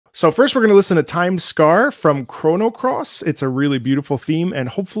So first we're going to listen to Time Scar from Chrono. It's a really beautiful theme, and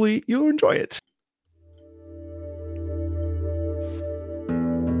hopefully you'll enjoy it.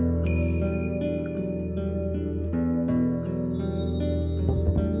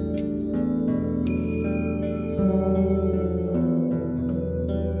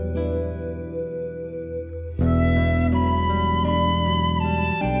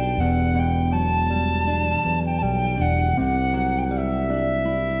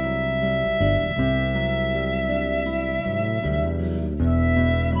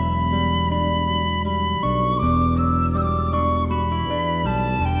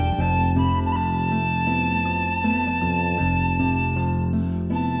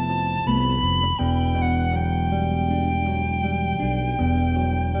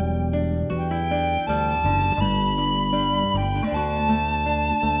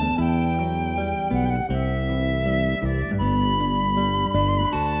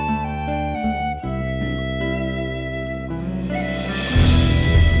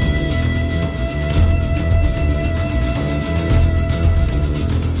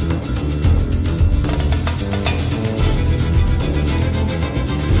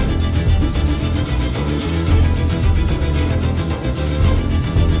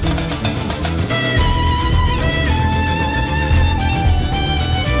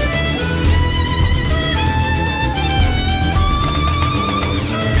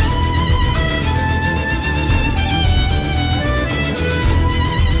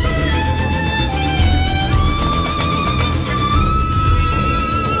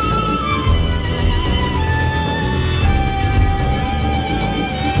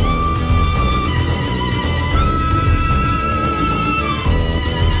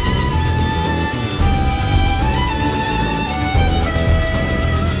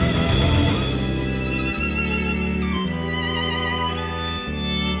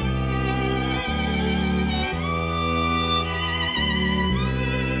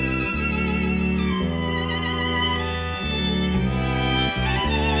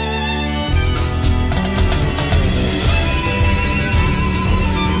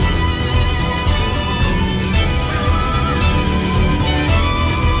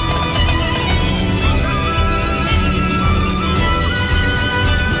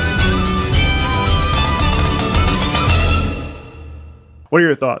 What are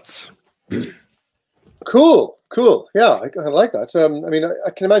your thoughts? Cool. Yeah, I kind of like that. I mean, I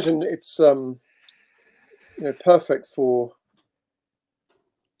can imagine it's perfect for.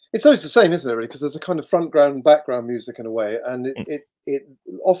 It's always the same, isn't it? Really, because there's a kind of front ground and background music in a way, and it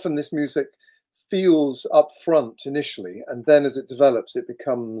often this music feels up front initially, and then as it develops, it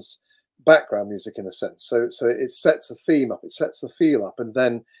becomes background music in a sense. So it sets the theme up, it sets the feel up, and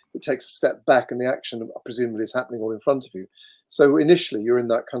then it takes a step back, and the action presumably is happening all in front of you. So initially, you're in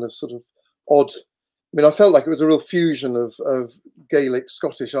that kind of sort of odd. I mean, I felt like it was a real fusion of Gaelic,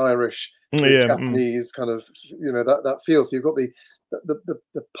 Scottish, Irish, Japanese kind of, that feel. So you've got the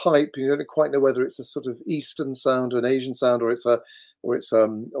pipe. You don't quite know whether it's a sort of Eastern sound or an Asian sound, or it's a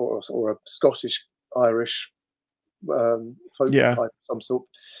Scottish Irish folk pipe of some sort.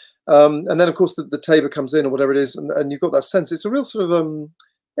 And then of course the tabor comes in or whatever it is, and you've got that sense. It's a real sort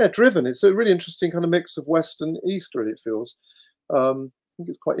of driven. It's a really interesting kind of mix of West and East. Really, it feels. I think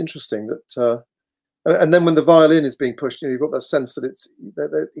it's quite interesting that. And then when the violin is being pushed, you've got that sense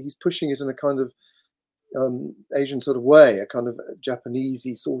that he's pushing it in a kind of Asian sort of way, a kind of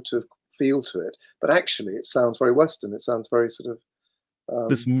Japanesey sort of feel to it. But actually, it sounds very Western. It sounds very sort of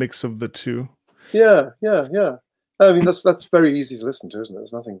this mix of the two. Yeah. I mean, that's very easy to listen to, isn't it?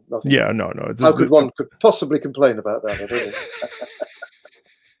 There's nothing. Yeah, no. How could one possibly complain about that? I don't know.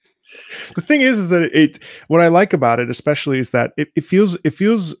 The thing is that what I like about it, especially, is that it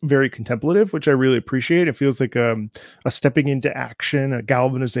feels very contemplative, which I really appreciate. It feels like a stepping into action, a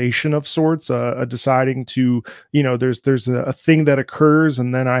galvanization of sorts, a deciding to, there's a thing that occurs,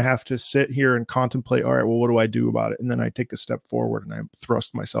 and then I have to sit here and contemplate, all right, well, what do I do about it? And then I take a step forward and I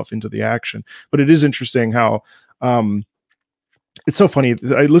thrust myself into the action. But it is interesting how it's so funny.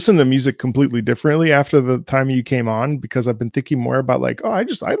 I listen to music completely differently after the time you came on, because I've been thinking more about like, I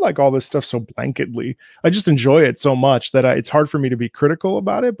like all this stuff so blanketly. I just enjoy it so much that it's hard for me to be critical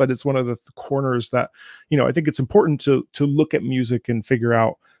about it. But it's one of the corners that, I think it's important to look at music and figure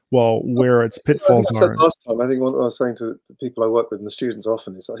out, well, where its pitfalls I said last time, I think what I was saying to the people I work with and the students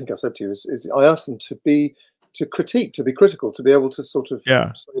often is, I think I said to you, is I ask them to critique, to be critical, to be able to sort of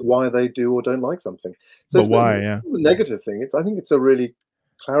say why they do or don't like something. So it's not a negative thing. I think it's a really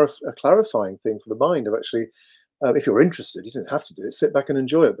clarifying thing for the mind of actually, if you're interested, you don't have to do it, sit back and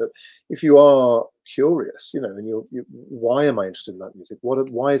enjoy it. But if you are curious, you know, and why am I interested in that music?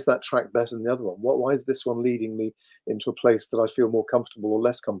 Why is that track better than the other one? Why is this one leading me into a place that I feel more comfortable or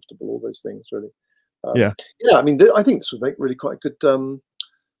less comfortable? All those things, really. Yeah. I mean, I think this would make really quite a good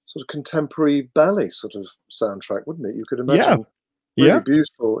sort of contemporary ballet sort of soundtrack, wouldn't it? You could imagine really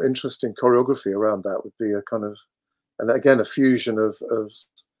beautiful, interesting choreography around that would be a kind of, and again, a fusion of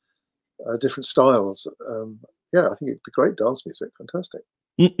different styles. Yeah, I think it'd be great dance music. Fantastic.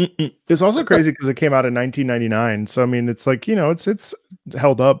 It's also crazy because it came out in 1999. So I mean, it's like, you know, it's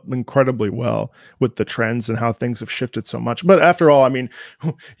held up incredibly well with the trends and how things have shifted so much. But after all, I mean,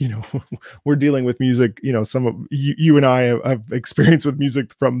 you know, we're dealing with music. You know, some of you and I have experience with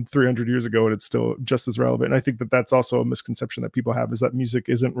music from 300 years ago, and it's still just as relevant. And I think that that's also a misconception that people have, is that music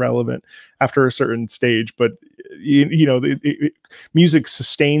isn't relevant after a certain stage. But you know, music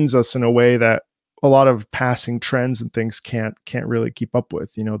sustains us in a way that a lot of passing trends and things can't really keep up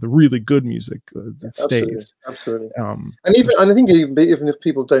with. You know, the really good music stays. Absolutely. And I think even if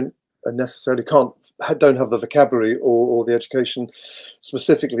people don't necessarily don't have the vocabulary or the education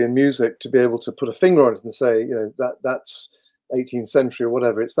specifically in music to be able to put a finger on it and say, you know, that's 18th century or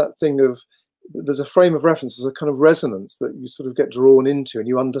whatever. It's that thing of, there's a frame of reference, there's a kind of resonance that you sort of get drawn into and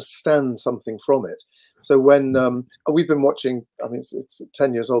you understand something from it. So when we've been watching, I mean, it's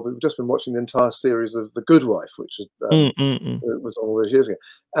 10 years old, but we've just been watching the entire series of The Good Wife, which was all those years ago.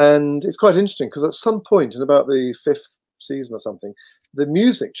 And it's quite interesting because at some point in about the 5th season or something, the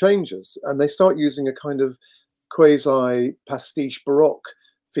music changes and they start using a kind of quasi pastiche Baroque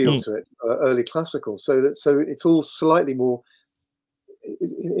feel to it, early classical. So it's all slightly more,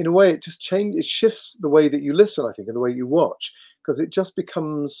 in a way, it just it shifts the way that you listen, I think, and the way you watch, because it just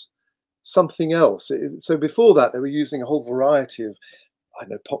becomes something else. So before that, they were using a whole variety of, I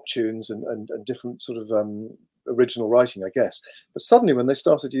know, pop tunes and different sort of original writing, I guess. But suddenly, when they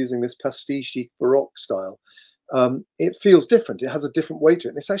started using this pastiche Baroque style, it feels different. It has a different weight to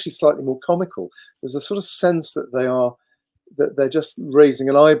it, and it's actually slightly more comical. There's a sort of sense that they're just raising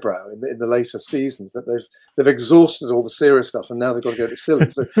an eyebrow in the later seasons, that they've exhausted all the serious stuff and now they've got to go to silly.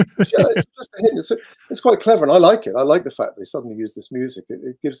 So yeah, it's just a hint. It's quite clever, and I like it. I like the fact they suddenly use this music.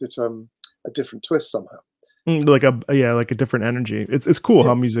 It gives it a different twist somehow. Like a different energy. It's cool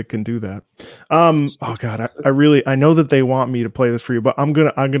how music can do that. Oh God, I know that they want me to play this for you, but I'm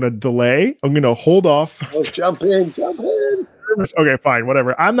gonna delay. I'm gonna hold off. Oh, jump in. Okay, fine,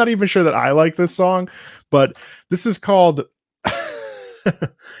 whatever. I'm not even sure that I like this song, but this is called.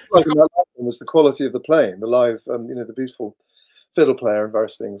 Was the quality of the playing, the live, you know, the beautiful fiddle player and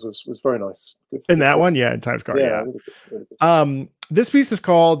various things was very nice. Good. In that one, yeah, in Times Square, yeah. Really good, really good. This piece is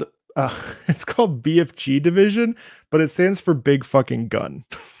called it's called BFG Division, but it stands for Big Fucking Gun.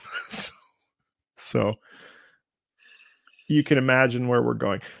 So you can imagine where we're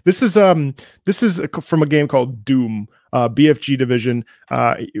going. This is from a game called Doom. BFG Division.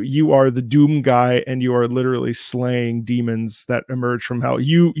 You are the Doom guy, and you are literally slaying demons that emerge from hell.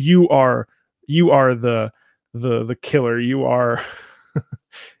 You are the killer. You are.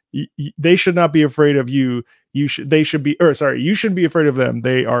 They should not be afraid of you. You should be afraid of them.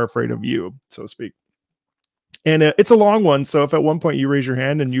 They are afraid of you, so to speak. And it's a long one, so if at one point you raise your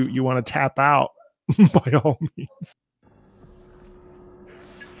hand and you want to tap out, by all means.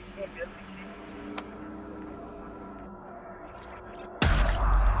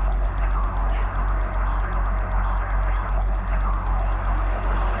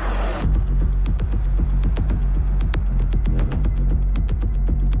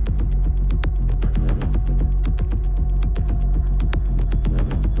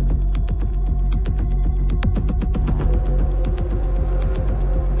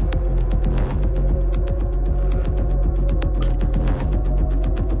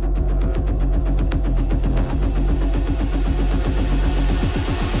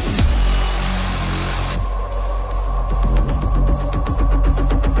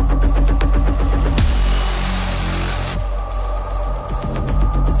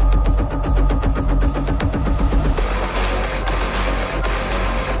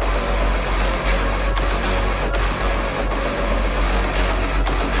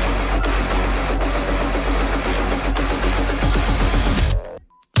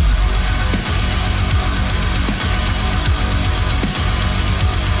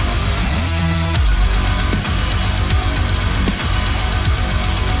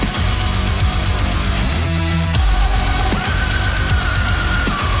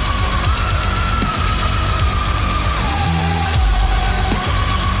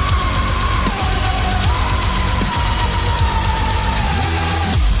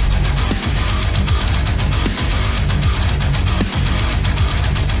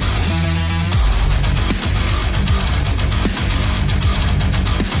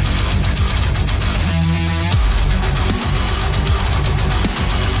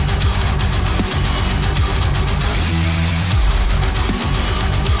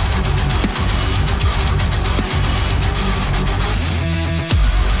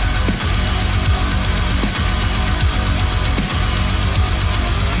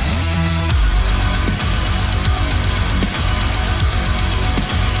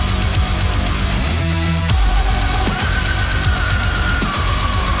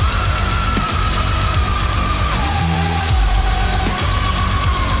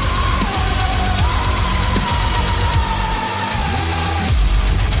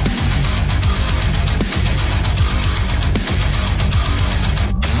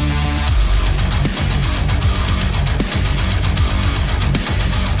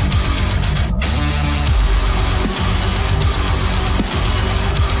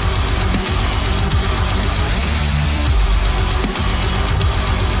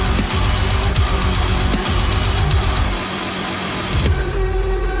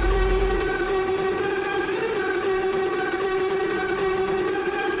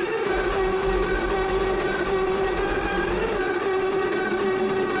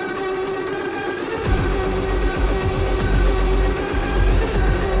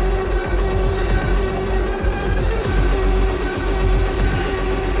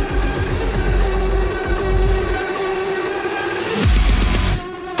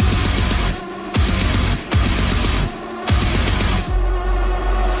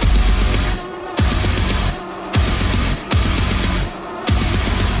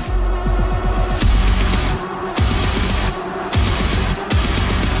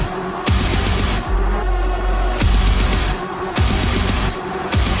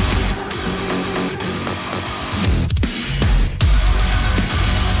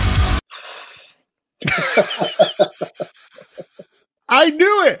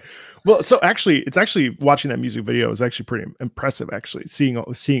 Well, so actually, it's actually watching that music video is actually pretty impressive. Actually,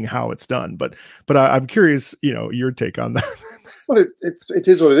 seeing how it's done. But I'm curious, you know, your take on that. Well, it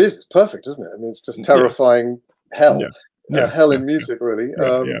is what it is. It's perfect, isn't it? I mean, it's just terrifying hell, hell in music, really.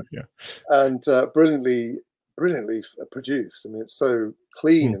 And brilliantly produced. I mean, it's so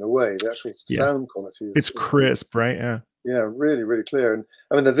clean in a way. The actual sound quality is, it's crisp, right? Yeah, really, really clear. And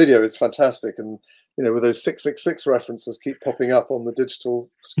I mean, the video is fantastic. And you know, with those 666 references keep popping up on the digital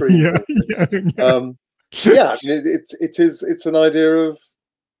screen. Yeah, I mean, it's an idea of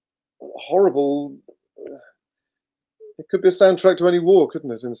horrible. It could be a soundtrack to any war,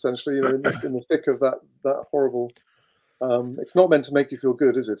 couldn't it? And essentially, you know, in the thick of that horrible. It's not meant to make you feel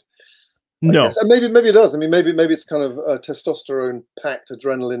good, is it? No. And maybe it does. I mean, maybe it's kind of a testosterone packed,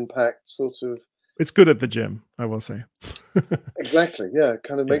 adrenaline packed sort of. It's good at the gym, I will say. Exactly. Yeah, it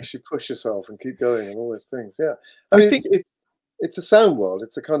kind of makes you push yourself and keep going and all those things. Yeah, I mean, it's a sound world.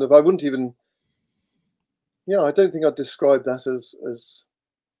 It's a kind of, I wouldn't even. Yeah, I don't think I'd describe that as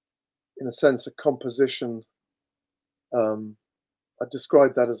in a sense a composition. I'd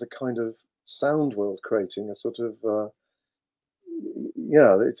describe that as a kind of sound world creating a sort of.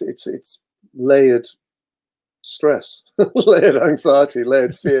 It's layered stress, layered anxiety,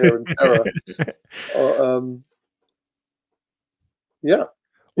 layered fear and terror.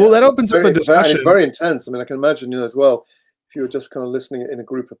 Well, that opens up a discussion. It's very intense. I mean, I can imagine, you know, as well, if you were just kind of listening in a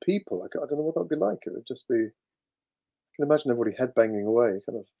group of people, I don't know what that would be like. It would just be. I can imagine everybody headbanging away,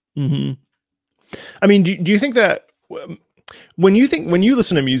 kind of. Mm-hmm. I mean, do you think that? When you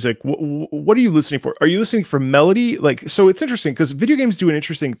listen to music, what are you listening for? Are you listening for melody? Like, so it's interesting because video games do an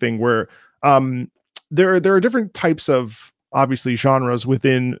interesting thing where there are different types of obviously genres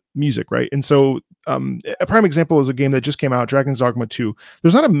within music, right? And so a prime example is a game that just came out, Dragon's Dogma 2.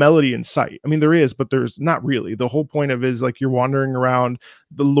 There's not a melody in sight. I mean, there is, but there's not really. The whole point of it is like you're wandering around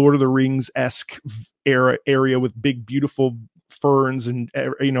the Lord of the Rings-esque area with big, beautiful ferns and,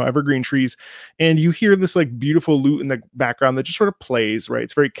 you know, evergreen trees, and you hear this like beautiful lute in the background that just sort of plays, right?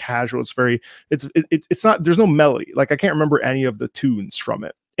 It's very casual. It's not, there's no melody. Like I can't remember any of the tunes from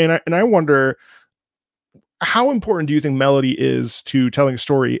it, and I wonder, how important do you think melody is to telling a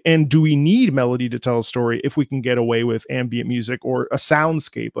story, and do we need melody to tell a story if we can get away with ambient music or a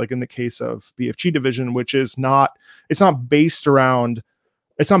soundscape, like in the case of BFG Division, which is not based around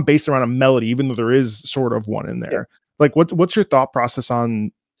a melody, even though there is sort of one in there. Like, what's your thought process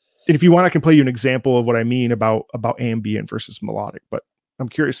on? And if you want, I can play you an example of what I mean about ambient versus melodic. But I'm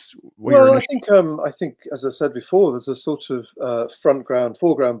curious. I think, as I said before, there's a sort of foreground,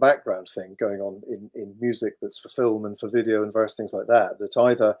 background thing going on in music that's for film and for video and various things like that. That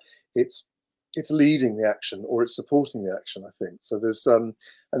either it's leading the action or it's supporting the action. I think so. There's and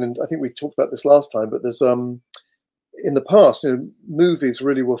I think we talked about this last time, but there's in the past, you know, movies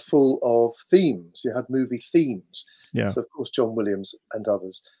really were full of themes. You had movie themes. Yeah. So of course, John Williams and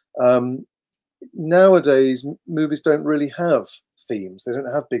others. Nowadays, movies don't really have themes. They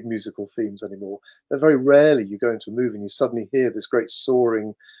don't have big musical themes anymore. They're very rarely you go into a movie and you suddenly hear this great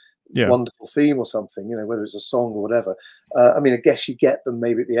soaring, wonderful theme or something, you know, whether it's a song or whatever. I mean, I guess you get them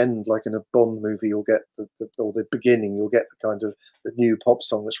maybe at the end, like in a Bond movie, you'll get the beginning, you'll get the kind of the new pop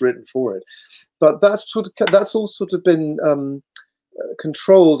song that's written for it. But that's all sort of been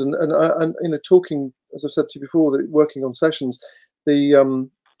controlled and you know, talking, as I've said to you before, that working on sessions,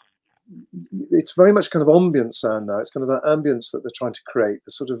 it's very much kind of ambient sound now. It's kind of that ambience that they're trying to create,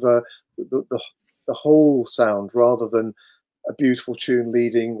 the sort of the whole sound rather than a beautiful tune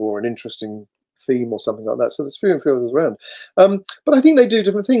leading or an interesting theme or something like that. So there's few and few others around. But I think they do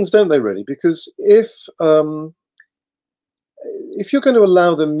different things, don't they, really? Because if you're going to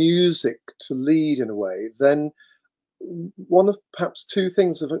allow the music to lead in a way, then one of perhaps two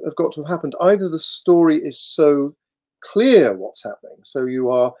things have got to have happened. Either the story is so clear what's happening, so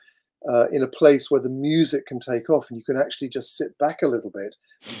you are in a place where the music can take off and you can actually just sit back a little bit,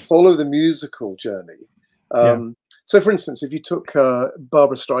 follow the musical journey. So, for instance, if you took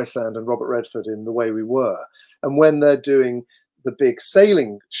Barbara Streisand and Robert Redford in The Way We Were, and when they're doing the big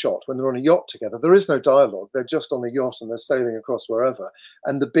sailing shot, when they're on a yacht together, there is no dialogue. They're just on a yacht and they're sailing across wherever.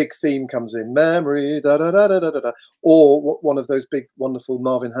 And the big theme comes in, memory, da da da da da da, or one of those big, wonderful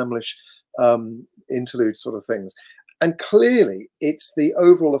Marvin Hamlish interlude sort of things. And clearly, it's the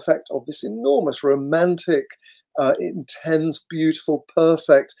overall effect of this enormous, romantic, intense, beautiful,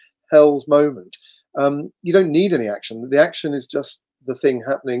 perfect, held moment. You don't need any action. The action is just the thing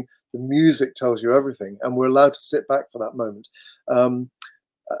happening. The music tells you everything, and we're allowed to sit back for that moment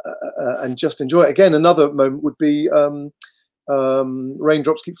and just enjoy it. Again, another moment would be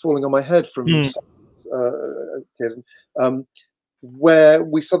Raindrops Keep Falling on My Head from Kid. where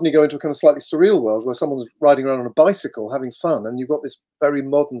we suddenly go into a kind of slightly surreal world where someone's riding around on a bicycle having fun, and you've got this very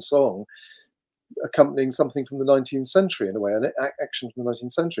modern song accompanying something from the 19th century in a way, an action from the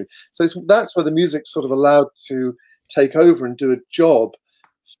 19th century. So that's where the music's sort of allowed to take over and do a job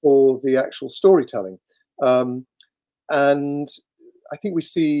for the actual storytelling. And I think we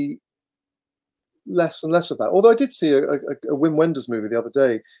see less and less of that. Although I did see a Wim Wenders movie the other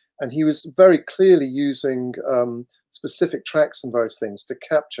day, and he was very clearly using specific tracks and various things to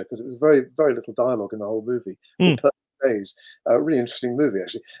capture, because it was very, very little dialogue in the whole movie. Days, really interesting movie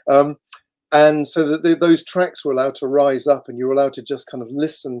actually. And so that those tracks were allowed to rise up, and you were allowed to just kind of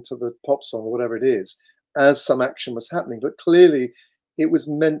listen to the pop song or whatever it is as some action was happening. But clearly, it was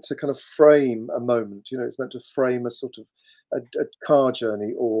meant to kind of frame a moment. You know, it's meant to frame a sort of a car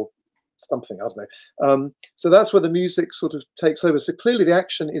journey or something, I don't know. So that's where the music sort of takes over. So clearly, the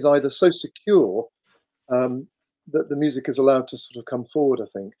action is either so secure that the music is allowed to sort of come forward, I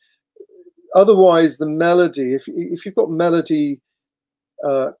think. Otherwise, the melody, if you've got melody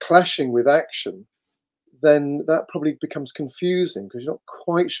clashing with action, then that probably becomes confusing, because you're not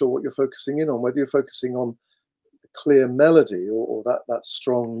quite sure what you're focusing in on, whether you're focusing on a clear melody or that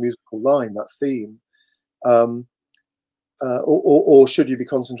strong musical line, that theme, or should you be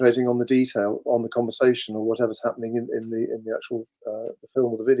concentrating on the detail, on the conversation, or whatever's happening in the actual the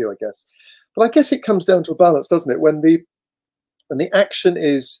film or the video, I guess. But I guess it comes down to a balance, doesn't it? When the action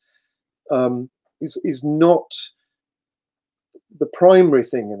is not the primary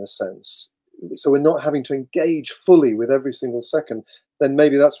thing, in a sense, so we're not having to engage fully with every single second, then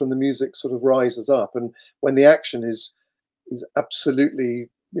maybe that's when the music sort of rises up. And when the action is absolutely,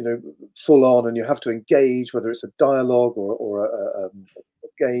 you know, full on, and you have to engage, whether it's a dialogue or a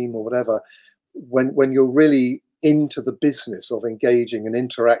game or whatever, when you're really into the business of engaging and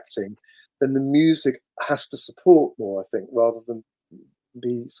interacting, then the music has to support more, I think, rather than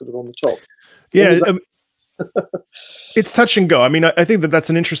be sort of on the top. Yeah, it's touch and go. I mean, I think that's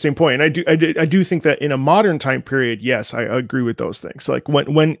an interesting point. And I do think that in a modern time period, yes, I agree with those things. Like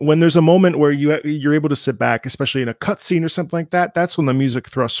when there's a moment where you're able to sit back, especially in a cutscene or something like that, that's when the music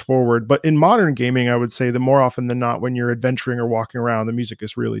thrusts forward. But in modern gaming, I would say that more often than not, when you're adventuring or walking around, the music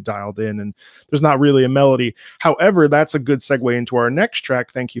is really dialed in and there's not really a melody. However, that's a good segue into our next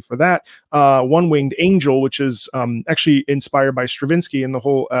track. Thank you for that. One-Winged Angel, which is actually inspired by Stravinsky, and the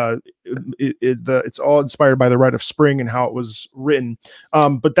whole it's all inspired by the Rite of Spring and how it was written.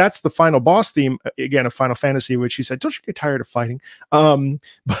 But that's the final boss theme, again, of Final Fantasy, which he said, don't you get tired of fighting?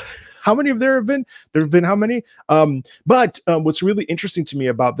 But how many of there have been? There have been how many? But what's really interesting to me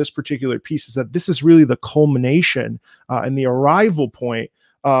about this particular piece is that this is really the culmination and the arrival point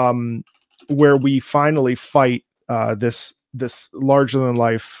where we finally fight this larger than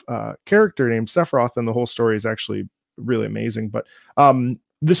life character named Sephiroth, and the whole story is actually really amazing. But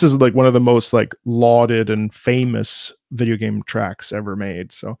this is like one of the most like lauded and famous video game tracks ever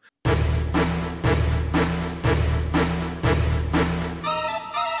made. So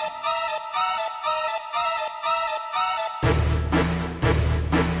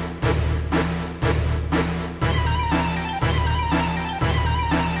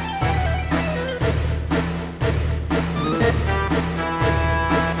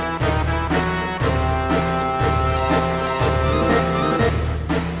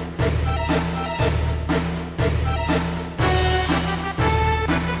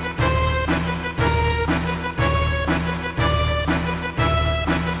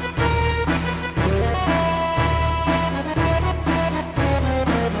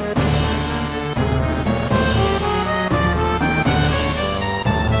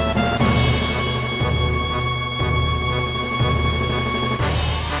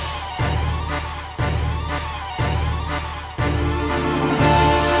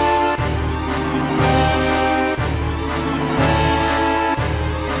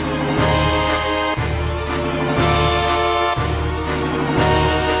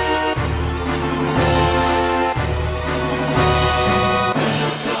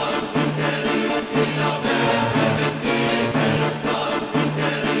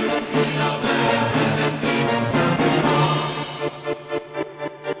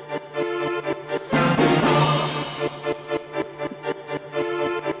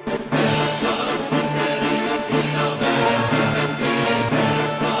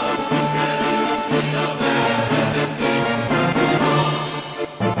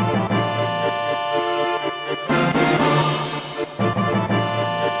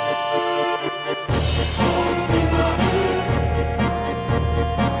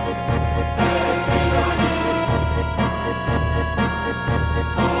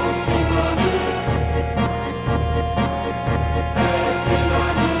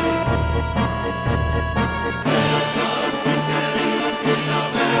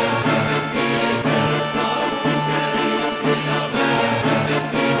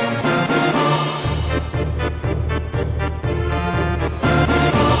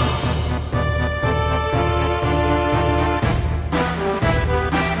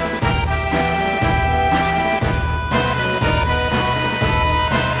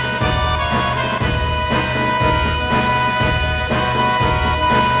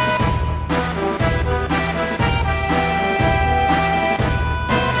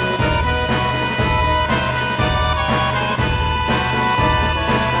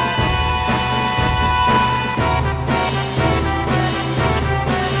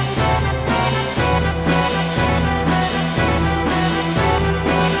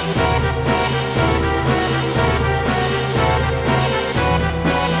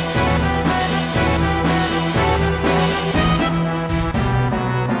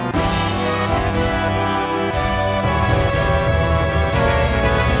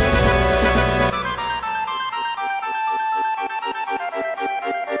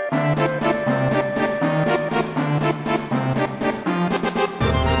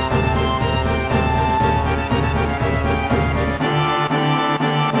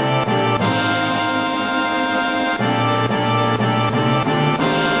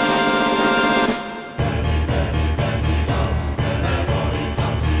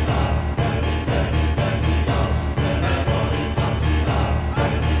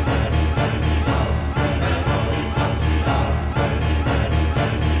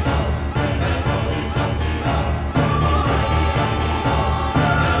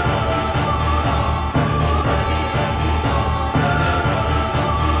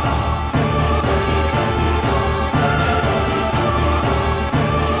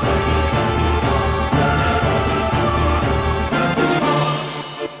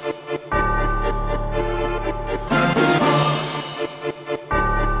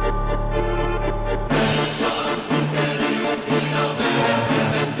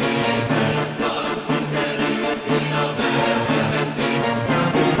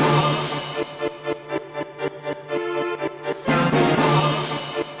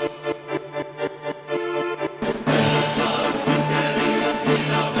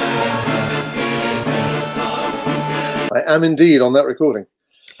am indeed on that recording.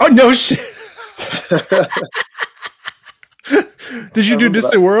 Oh no shit! Did you do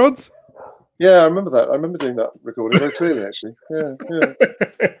Distant Worlds? Yeah, I remember that. I remember doing that recording very clearly, actually. Yeah, yeah.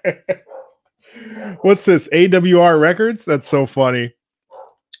 What's this? AWR Records? That's so funny.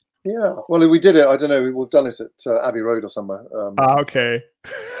 Yeah. Well, we did it. I don't know. We've done it at Abbey Road or somewhere. Okay.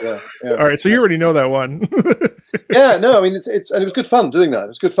 Yeah. All right. So you already know that one. Yeah. No, I mean, and it was good fun doing that. It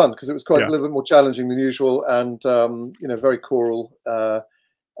was good fun because it was quite a little bit more challenging than usual, and very choral. And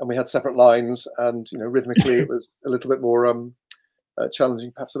we had separate lines, and rhythmically it was a little bit more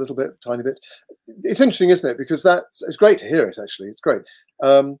challenging, perhaps a little bit, tiny bit. It's interesting, isn't it? Because it's great to hear it. Actually, it's great.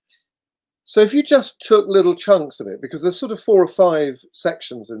 So if you just took little chunks of it, because there's sort of 4 or 5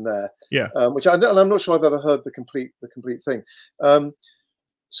 sections in there, which I'm not sure I've ever heard the complete thing.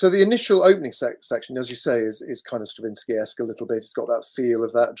 So the initial opening section, as you say, is kind of Stravinsky-esque a little bit. It's got that feel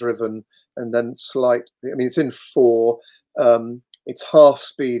of that driven, and then slight. I mean, it's in 4. It's half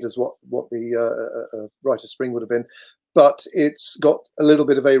speed as what the Rite of Spring would have been, but it's got a little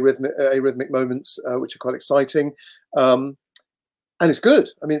bit of arrhythmic moments, which are quite exciting. And it's good.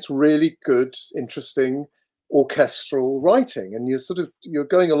 I mean, it's really good, interesting orchestral writing, and you're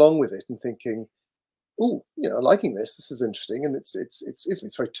going along with it and thinking, "Oh, liking this. This is interesting." And it's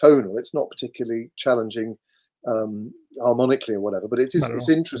very tonal. It's not particularly challenging harmonically or whatever, but it's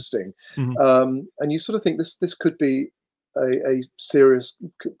interesting. Mm-hmm. And you sort of think this could be a serious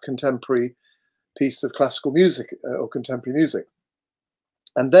contemporary piece of classical music or contemporary music,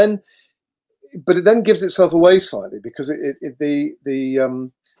 and then. But it then gives itself away slightly because there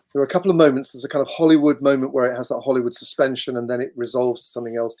are a couple of moments. There's a kind of Hollywood moment where it has that Hollywood suspension, and then it resolves to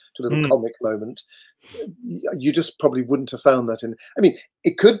something else, to a little comic moment. You just probably wouldn't have found that in. I mean,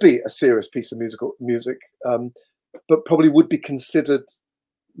 it could be a serious piece of music, but probably would be considered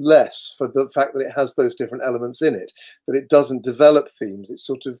less for the fact that it has those different elements in it. That it doesn't develop themes. It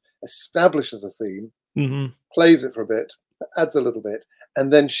sort of establishes a theme, plays it for a bit, adds a little bit,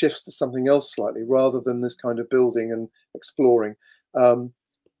 and then shifts to something else slightly, rather than this kind of building and exploring. But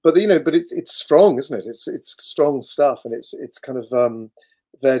it's strong, isn't it? It's strong stuff, and it's kind of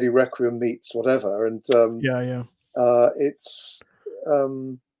Verdi Requiem meets whatever, and it's I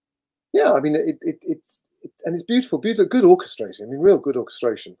mean it's beautiful, good orchestration. I mean, real good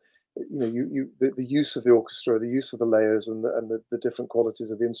orchestration. The use of the orchestra, the use of the layers, and the different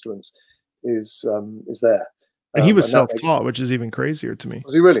qualities of the instruments is there. And he was self-taught, which is even crazier to me.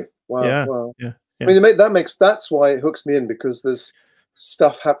 Was he really? Wow. Yeah. Wow. Yeah. I mean, that's why it hooks me in, because there's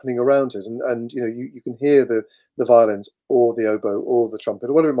stuff happening around it, and you can hear the violins or the oboe or the trumpet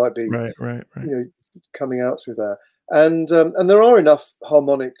or whatever it might be. Right. Coming out through there, and there are enough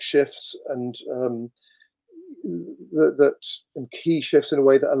harmonic shifts and and key shifts in a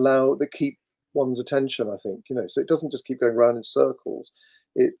way that keep one's attention. I think so it doesn't just keep going around in circles.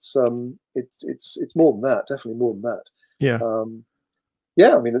 It's more than that, definitely more than that. Yeah.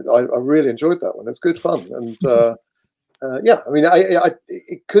 I mean, I really enjoyed that one. It's good fun, and I mean,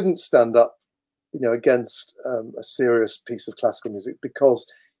 it couldn't stand up, against a serious piece of classical music, because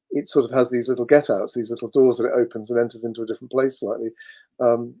it sort of has these little get-outs, these little doors that it opens and enters into a different place slightly,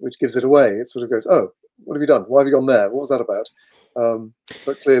 which gives it away. It sort of goes, "Oh, what have you done? Why have you gone there? What was that about?"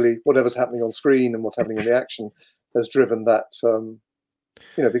 But clearly, whatever's happening on screen and what's happening in the action has driven that.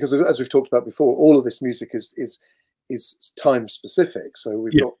 Because as we've talked about before, all of this music is time specific. So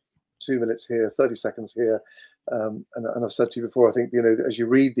we've got 2 minutes here, 30 seconds here, and I've said to you before, I think as you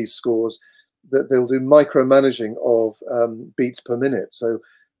read these scores, that they'll do micromanaging of beats per minute. So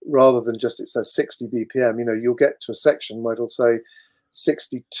rather than just it says 60 BPM, you'll get to a section where it'll say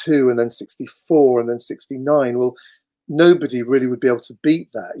 62 and then 64 and then 69. Well, nobody really would be able to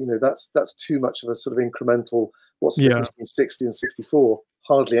beat that. That's too much of a sort of incremental. What's the difference between 60 and 64?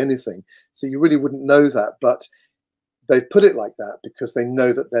 Hardly anything. So you really wouldn't know that, but they put it like that because they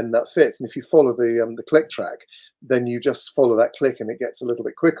know that then that fits. And if you follow the click track, then you just follow that click, and it gets a little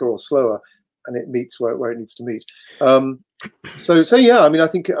bit quicker or slower, and it meets where it needs to meet. So yeah, I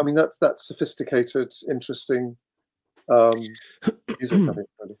mean, that's sophisticated, interesting music. I think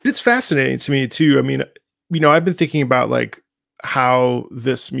really. It's fascinating to me too. I mean, I've been thinking about like how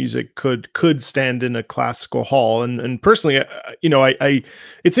this music could stand in a classical hall, and personally, I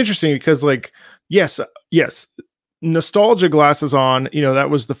it's interesting because like yes, nostalgia glasses on, that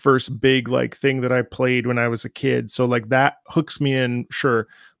was the first big like thing that I played when I was a kid, so like that hooks me in, sure,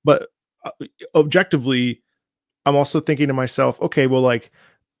 but objectively I'm also thinking to myself, okay, well, like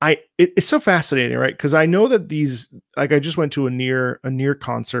it's so fascinating, right? Because I know that these, like, I just went to a near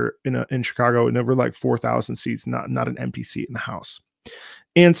concert in Chicago, and there were like 4,000 seats, not an empty seat in the house.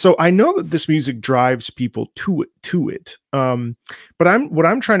 And so I know that this music drives people to it. But what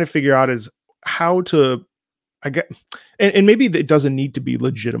I'm trying to figure out is how to, I get, and maybe it doesn't need to be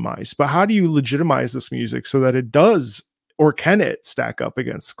legitimized, but how do you legitimize this music so that it does, or can it stack up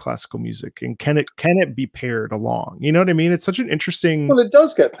against classical music, and can it be paired along? You know what I mean? It's such an interesting. Well, it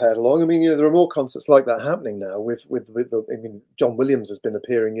does get paired along. I mean, there are more concerts like that happening now. With the, I mean, John Williams has been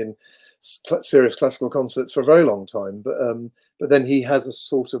appearing in serious classical concerts for a very long time, but then he has a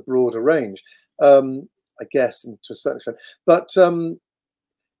sort of broader range, I guess, and to a certain extent. But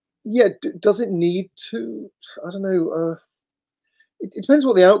yeah, does it need to? I don't know. It depends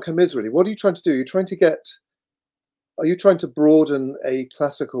what the outcome is, really. What are you trying to do? You're trying to get. Are you trying to broaden a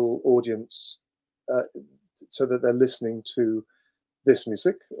classical audience so that they're listening to this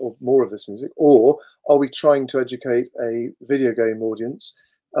music or more of this music, or are we trying to educate a video game audience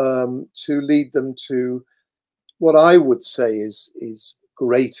to lead them to what I would say is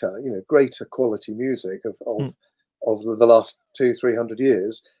greater, greater quality music of the last 200-300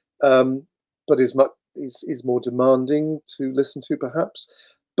 years, but is more demanding to listen to, perhaps,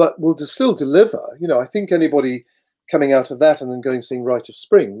 but will still deliver. I think anybody coming out of that and then going and seeing Rite of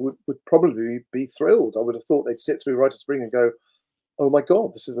Spring would probably be thrilled. I would have thought they'd sit through Rite of Spring and go, "Oh my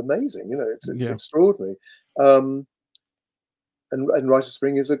God, this is amazing!" It's extraordinary. And Rite of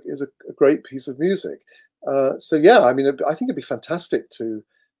Spring is a great piece of music. So yeah, I mean, I think it'd be fantastic to,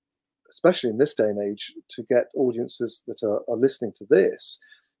 especially in this day and age, to get audiences that are listening to this,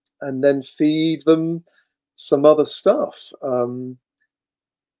 and then feed them some other stuff.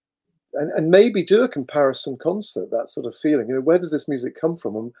 And maybe do a comparison concert, that sort of feeling. Where does this music come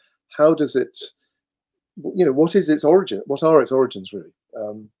from, and how does it? What is its origin? What are its origins, really?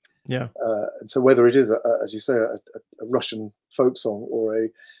 And so whether it is, as you say, a Russian folk song, or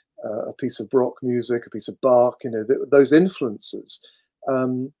a piece of Baroque music, a piece of Bach, those influences,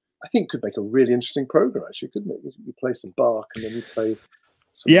 I think could make a really interesting program. Actually, couldn't it? You play some Bach, and then you play.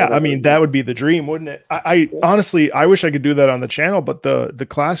 Yeah, I mean, that would be the dream, wouldn't it? I honestly, I wish I could do that on the channel, but the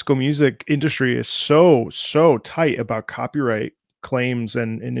classical music industry is so tight about copyright claims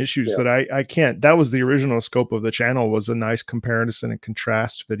and issues that I can't. That was the original scope of the channel, was a nice comparison and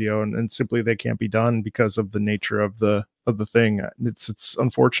contrast video, and simply they can't be done because of the nature of the thing. It's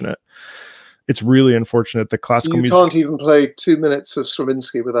unfortunate. It's really unfortunate that classical music. You can't even play 2 minutes of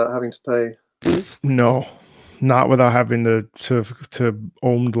Stravinsky without having to pay. No. Not without having to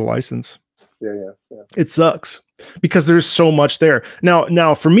own the license. Yeah. It sucks because there's so much there.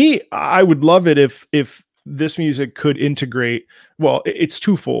 Now for me, I would love it if this music could integrate. Well, it's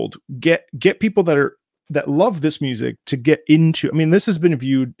twofold. Get people that love this music to get into. I mean, this has been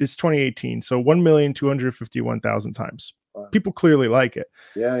viewed. It's 2018, so 1,251,000 times. Wow. People clearly like it.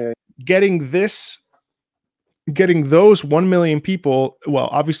 Yeah. Getting those 1 million people, well,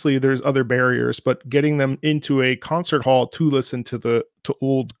 obviously there's other barriers, but getting them into a concert hall to listen to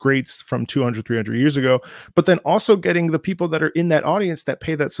old greats from 200-300 years ago, but then also getting the people that are in that audience that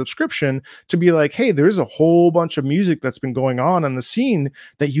pay that subscription to be like, hey, there's a whole bunch of music that's been going on the scene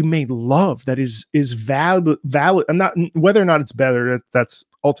that you may love, that is valid. I'm not, whether or not it's better, that's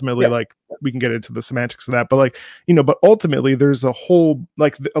ultimately like, we can get into the semantics of that, but like, but ultimately there's a whole,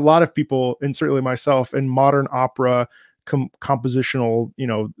 like, a lot of people, and certainly myself, in modern opera compositional,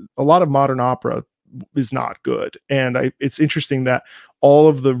 a lot of modern opera is not good. And it's interesting that all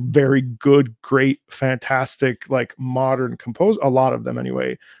of the very good, great, fantastic, like modern a lot of them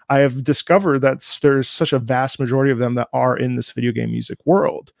anyway, I have discovered that there's such a vast majority of them that are in this video game music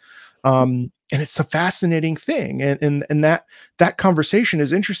world. And it's a fascinating thing. And that conversation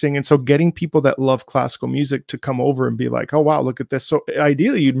is interesting. And so getting people that love classical music to come over and be like, oh, wow, look at this. So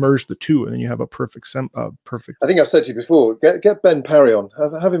ideally you'd merge the two and then you have a perfect. I think I've said to you before, get Ben Parry on,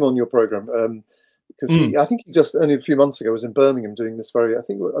 have him on your program. Because I think he just only a few months ago was in Birmingham doing this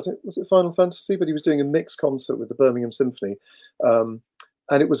was it Final Fantasy, but he was doing a mixed concert with the Birmingham Symphony. And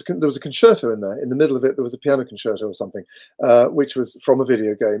there was a concerto in there. In the middle of it, there was a piano concerto or something, which was from a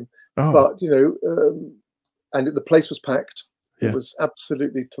video game. Oh. But, and the place was packed. Yeah. It was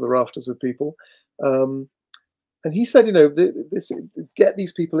absolutely to the rafters with people. And he said, get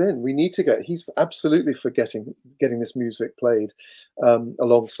these people in. We need to get, he's absolutely for getting this music played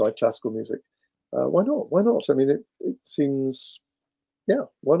alongside classical music. Why not? Why not? I mean, it seems, yeah,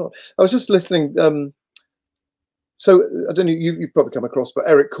 why not? I was just listening. So I don't know, you've probably come across, but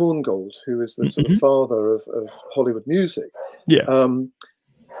Eric Korngold, who is the sort of father of Hollywood music. Yeah.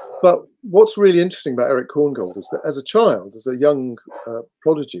 But what's really interesting about Eric Korngold is that as a child, as a young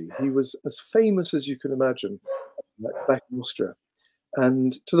prodigy, he was as famous as you can imagine back in Austria.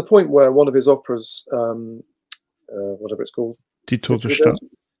 And to the point where one of his operas, whatever it's called, Die Tote City of the Stadt.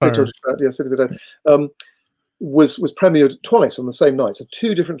 Dead. The Tote Stadt, yeah, City of the Dead. Was premiered twice on the same night. So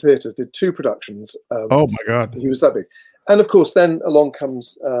 2 different theatres did 2 productions. Oh my God. He was that big. And of course, then along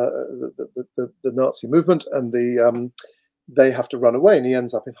comes the Nazi movement, and they have to run away, and he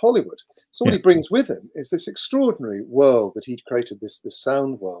ends up in Hollywood. So what he brings with him is this extraordinary world that he'd created, this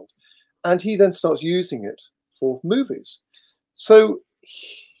sound world, and he then starts using it for movies. So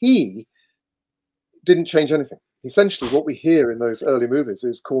he didn't change anything. Essentially, what we hear in those early movies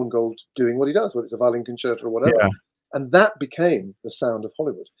is Korngold doing what he does, whether it's a violin concerto or whatever. Yeah. And that became the sound of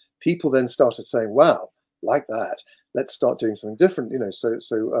Hollywood. People then started saying, wow, like that, let's start doing something different. You know, so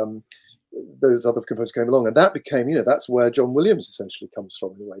those other composers came along, and that became, you know, that's where John Williams essentially comes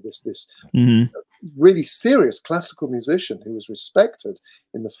from in a way. This really serious classical musician who was respected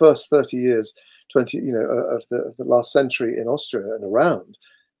in the first 30 years, 20, you know, of the last century in Austria and around,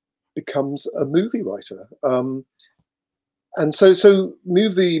 becomes a movie writer. And so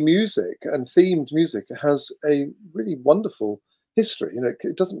movie music and themed music has a really wonderful history. You know,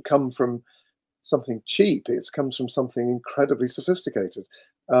 it doesn't come from something cheap. It comes from something incredibly sophisticated.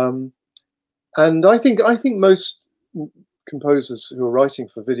 And I think most composers who are writing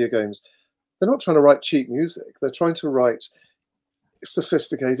for video games, they're not trying to write cheap music. They're trying to write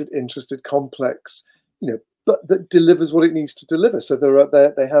sophisticated, interested, complex, you know, but that delivers what it needs to deliver. So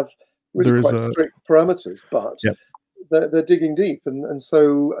they have really quite strict parameters, but they're digging deep, and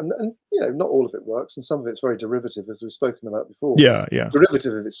you know, not all of it works, and some of it's very derivative, as we've spoken about before.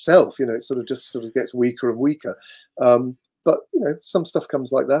 Derivative of itself, you know, it sort of gets weaker and weaker. But you know, some stuff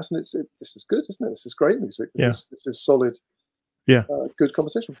comes like that, and this is good, isn't it? This is great music. This is solid. Good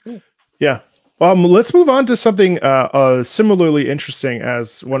composition. Let's move on to something similarly interesting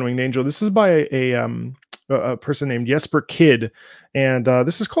as One Winged Angel. This is by a person named Jesper Kyd, and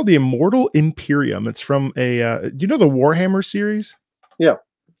this is called the Immortal Imperium. It's from do you know the Warhammer series? Yeah.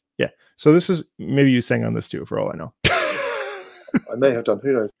 So this is, maybe you sang on this too, for all I know. I may have done.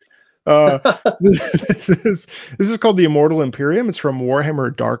 Who knows? This is called the Immortal Imperium. It's from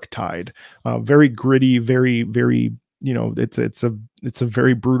Warhammer Darktide. Very gritty, very, very, you know, it's a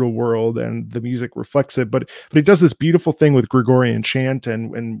very brutal world, and the music reflects it. But it does this beautiful thing with Gregorian chant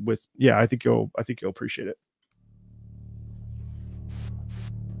and with I think you'll appreciate it.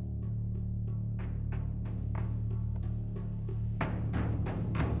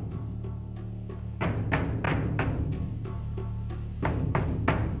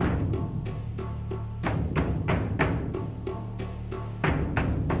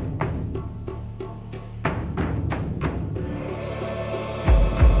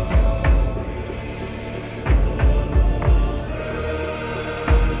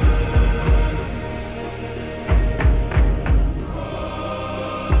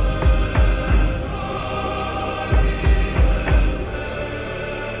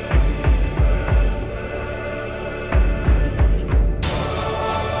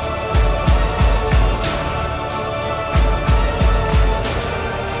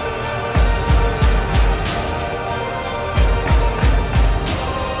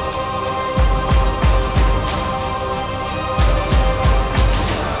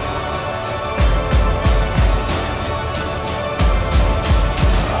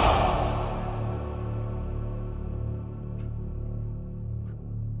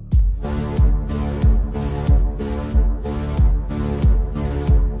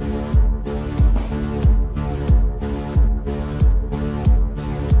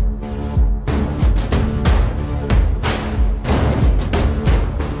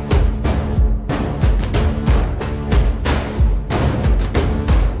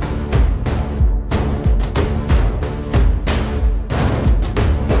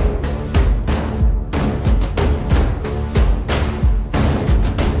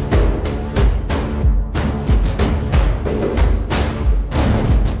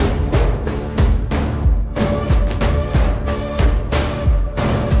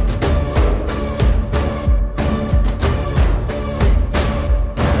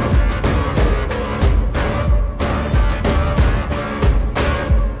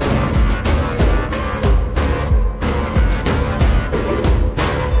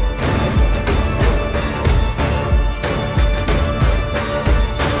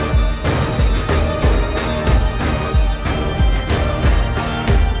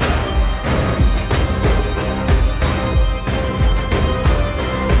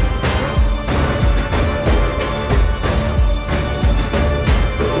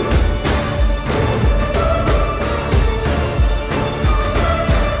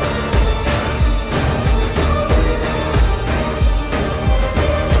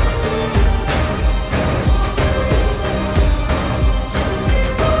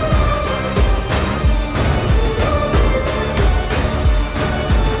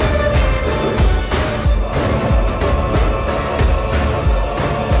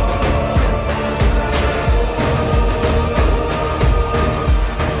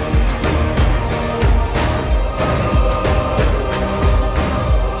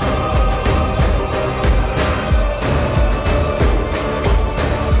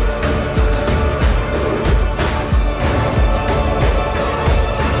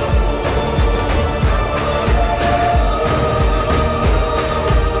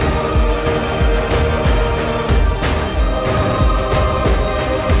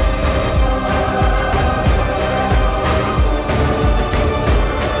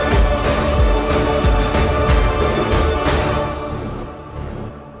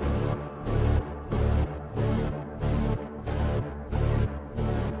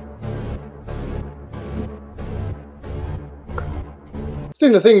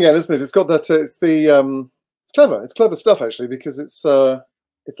 doing the thing again, isn't it? It's got that. It's the. It's clever. It's clever stuff actually, because it's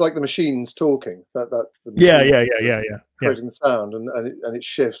like the machines talking. That the Yeah. creating the sound, and it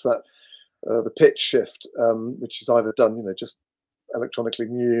shifts that the pitch shift, which is either done, you know, just electronically,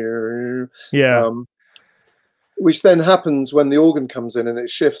 which then happens when the organ comes in and it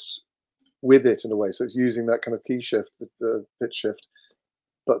shifts with it in a way. So it's using that kind of key shift, the pitch shift,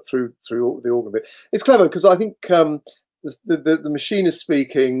 but through the organ bit. It's clever because I think the machine is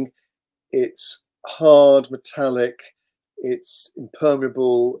speaking. It's hard, metallic. It's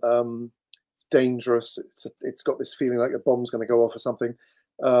impermeable. It's dangerous. It's got this feeling like a bomb's going to go off or something.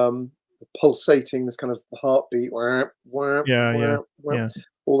 Pulsating, this kind of heartbeat, all that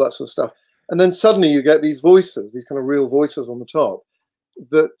sort of stuff. And then suddenly you get these voices, these kind of real voices on the top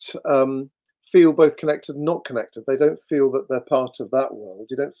that feel both connected and not connected. They don't feel that they're part of that world.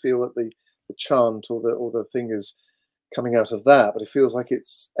 You don't feel that the chant or the thing is coming out of that, but it feels like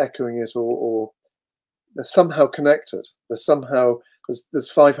it's echoing it, or they're somehow connected. There's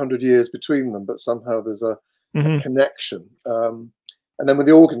 500 years between them, but somehow there's a connection. And then when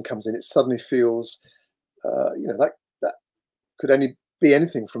the organ comes in, it suddenly feels, you know, that could be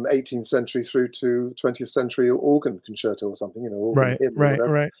anything from 18th century through to 20th century organ concerto or something, you know, organ hymn or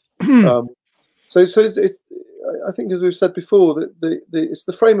whatever. So it's, I think, as we've said before, that it's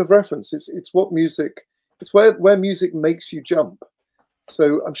the frame of reference. It's what music. It's where music makes you jump.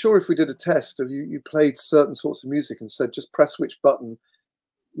 So I'm sure if we did a test of you played certain sorts of music and said just press which button,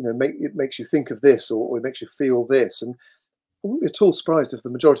 you know, it makes you think of this, or it makes you feel this, and I wouldn't be at all surprised if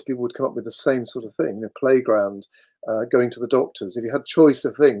the majority of people would come up with the same sort of thing. You know, playground, going to the doctors. If you had choice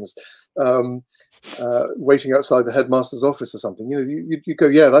of things, waiting outside the headmaster's office or something, you know, you go,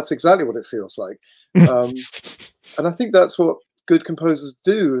 yeah, that's exactly what it feels like. And I think that's what good composers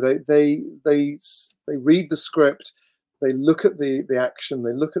do. They read the script, they look at the action,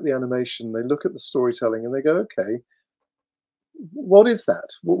 they look at the animation, they look at the storytelling, and they go, okay, what is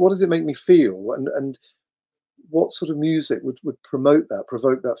that? What does it make me feel? And what sort of music would provoke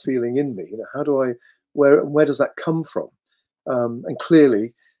that feeling in me? You know, how do I, where does that come from? And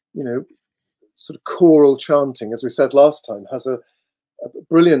clearly, you know, sort of choral chanting, as we said last time, has a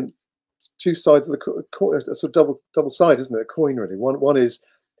brilliant two sides of the coin, a sort of double side, isn't it? A coin, really. One is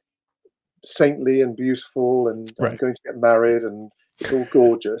saintly and beautiful, and I'm going to get married, and it's all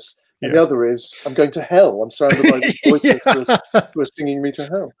gorgeous. And the other is, I'm going to hell. I'm surrounded by these voices who are singing me to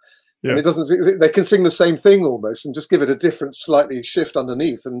hell. And it doesn't. They can sing the same thing almost, and just give it a different, slightly shift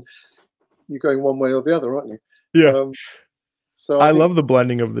underneath, and you're going one way or the other, aren't you? Yeah. So I love the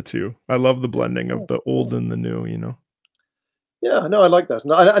blending of the two. I love the blending of the old and the new. You know. Yeah, no, I like that,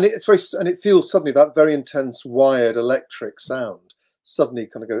 and it's very, and it feels suddenly that very intense, wired, electric sound suddenly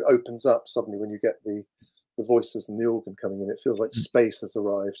kind of opens up suddenly when you get the voices and the organ coming in. It feels like space has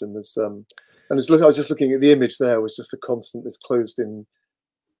arrived, and there's I was just looking at the image there, was just a constant, this closed in,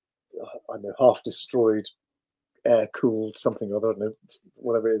 I don't know, half destroyed, air cooled something or other, I don't know,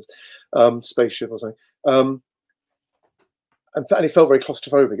 whatever it is, spaceship or something. And it felt very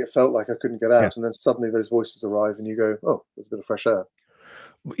claustrophobic. It felt like I couldn't get out, and then suddenly those voices arrive, and you go, "Oh, there's a bit of fresh air."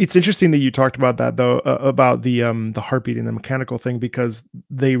 It's interesting that you talked about that, though, about the heartbeat and the mechanical thing, because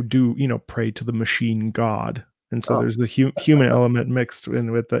they do, you know, pray to the machine god, and so there's the human element mixed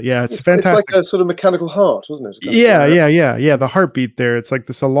in with the. Yeah, it's fantastic. It's like a sort of mechanical heart, wasn't it? Yeah. The heartbeat there. It's like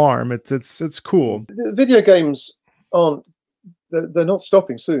this alarm. It's cool. The video games aren't. They're not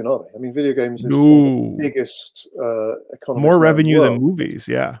stopping soon, are they? I mean, video games is one of the biggest economies. More revenue than movies.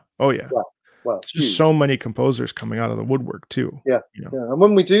 Yeah. Oh yeah. Wow. Just so many composers coming out of the woodwork too. Yeah. You know? Yeah. And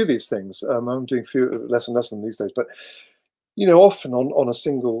when we do these things, I'm doing less and less than these days, but you know, often on a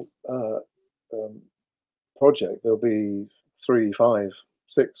single project, there'll be 3, 5,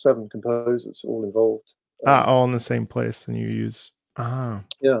 6, 7 composers all involved. All in the same place, and you use. Yeah.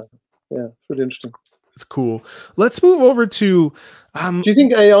 It's really interesting. It's cool. Let's move over to. Do you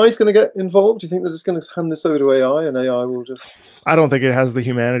think AI is going to get involved? Do you think they're just going to hand this over to AI, and AI will just? I don't think it has the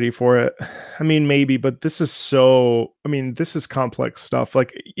humanity for it. I mean, maybe, but this is so. I mean, this is complex stuff.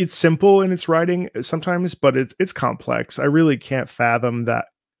 Like, it's simple in its writing sometimes, but it's complex. I really can't fathom that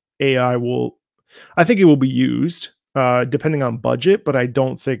AI will. I think it will be used depending on budget, but I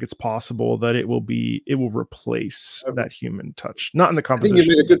don't think it's possible that it will replace that human touch. Not in the composition. I think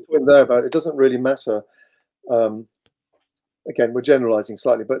you made a good point there about it doesn't really matter. Again, we're generalizing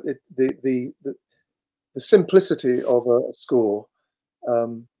slightly, but the simplicity of a score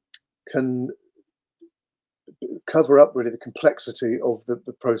can cover up really the complexity of the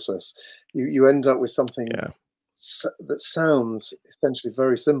process. You end up with something that sounds essentially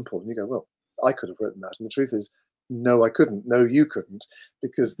very simple, and you go, well, I could have written that, and the truth is no, I couldn't. No, you couldn't,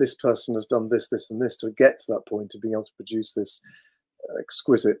 because this person has done this, this, and this to get to that point of being able to produce this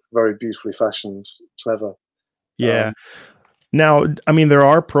exquisite, very beautifully fashioned, clever. Yeah. Now, I mean, there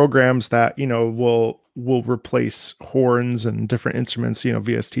are programs that, you know, will replace horns and different instruments, you know,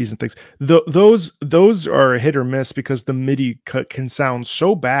 VSTs and things. Those are a hit or miss, because the MIDI cut can sound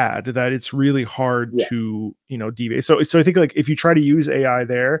so bad that it's really hard to, you know, deviate. So I think, like, if you try to use AI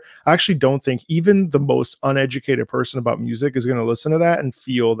there, I actually don't think even the most uneducated person about music is going to listen to that and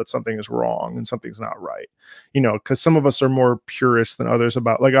feel that something is wrong and something's not right, you know, because some of us are more purist than others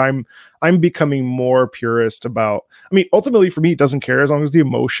about, like, I'm becoming more purist about, I mean, ultimately for me, it doesn't care as long as the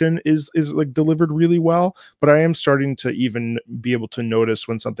emotion is like delivered really well, but I am starting to even be able to notice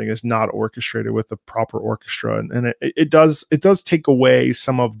when something is not orchestrated with a proper orchestra, and it does take away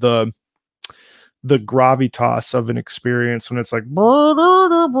some of the gravitas of an experience when it's like, and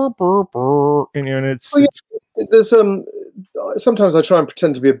it's, well, yeah, there's sometimes I try and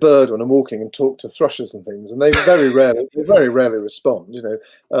pretend to be a bird when I'm walking and talk to thrushes and things, and they very rarely respond, you know,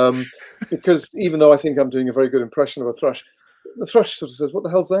 because even though I think I'm doing a very good impression of a thrush, the thrush sort of says, "What the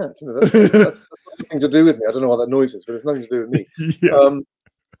hell's that?" You know, that's nothing to do with me. I don't know what that noise is, but it's nothing to do with me. Yeah.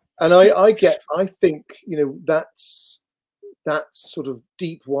 And I think, you know, that's sort of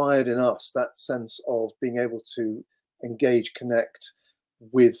deep wired in us, that sense of being able to engage, connect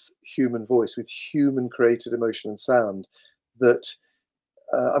with human voice, with human created emotion and sound. That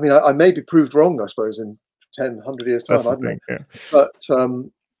I mean, I may be proved wrong, I suppose, in 10, 100 years time. I don't know. Yeah. But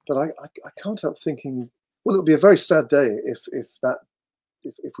I can't help thinking, well, it'll be a very sad day if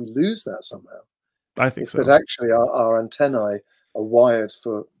we lose that somehow. I think so. That actually our antennae are wired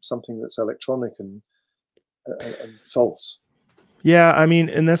for something that's electronic and false. Yeah, I mean,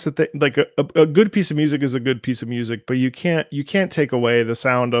 and that's the thing. Like, a good piece of music is a good piece of music, but you can't take away the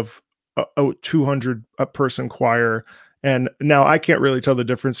sound of a 200 person choir. And now I can't really tell the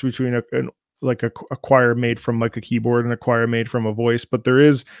difference between a choir made from like a keyboard and a choir made from a voice, but there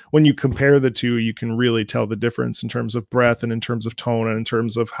is, when you compare the two, you can really tell the difference in terms of breath and in terms of tone and in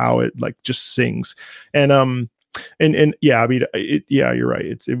terms of how it like just sings. And yeah, I mean, yeah, you're right.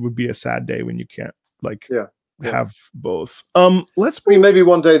 It would be a sad day when you can't like have both. Maybe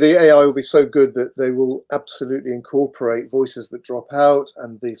one day the AI will be so good that they will absolutely incorporate voices that drop out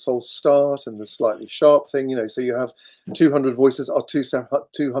and the false start and the slightly sharp thing, you know, so you have 200 voices or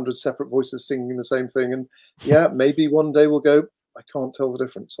 200 separate voices singing the same thing. And yeah, maybe one day we'll go, I can't tell the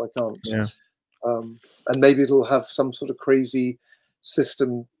difference. I can't. Yeah. And maybe it'll have some sort of crazy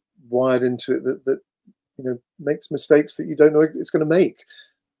system wired into it that you know, makes mistakes that you don't know it's going to make.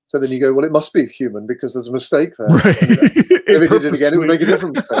 So then you go, well, it must be human because there's a mistake there. Right. If it did it again, it would make a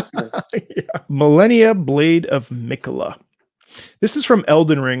different mistake. You know? Yeah. Malenia, Blade of Miquella. This is from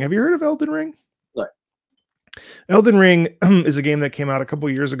Elden Ring. Have you heard of Elden Ring? No. Elden Ring is a game that came out a couple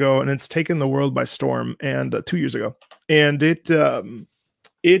years ago, and it's taken the world by storm. And 2 years ago, and it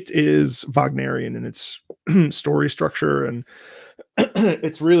is Wagnerian in its story structure, and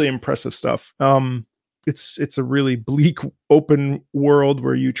it's really impressive stuff. It's a really bleak open world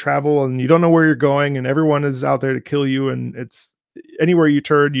where you travel and you don't know where you're going, and everyone is out there to kill you, and it's anywhere you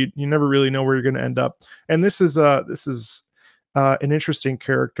turn, you never really know where you're going to end up. And this is an interesting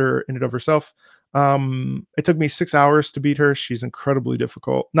character in and of herself. It took me 6 hours to beat her. She's incredibly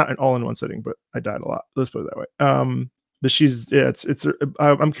difficult, not all in one sitting, but I died a lot. Let's put it that way. But she's, yeah,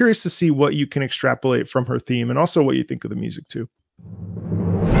 I'm curious to see what you can extrapolate from her theme, and also what you think of the music too.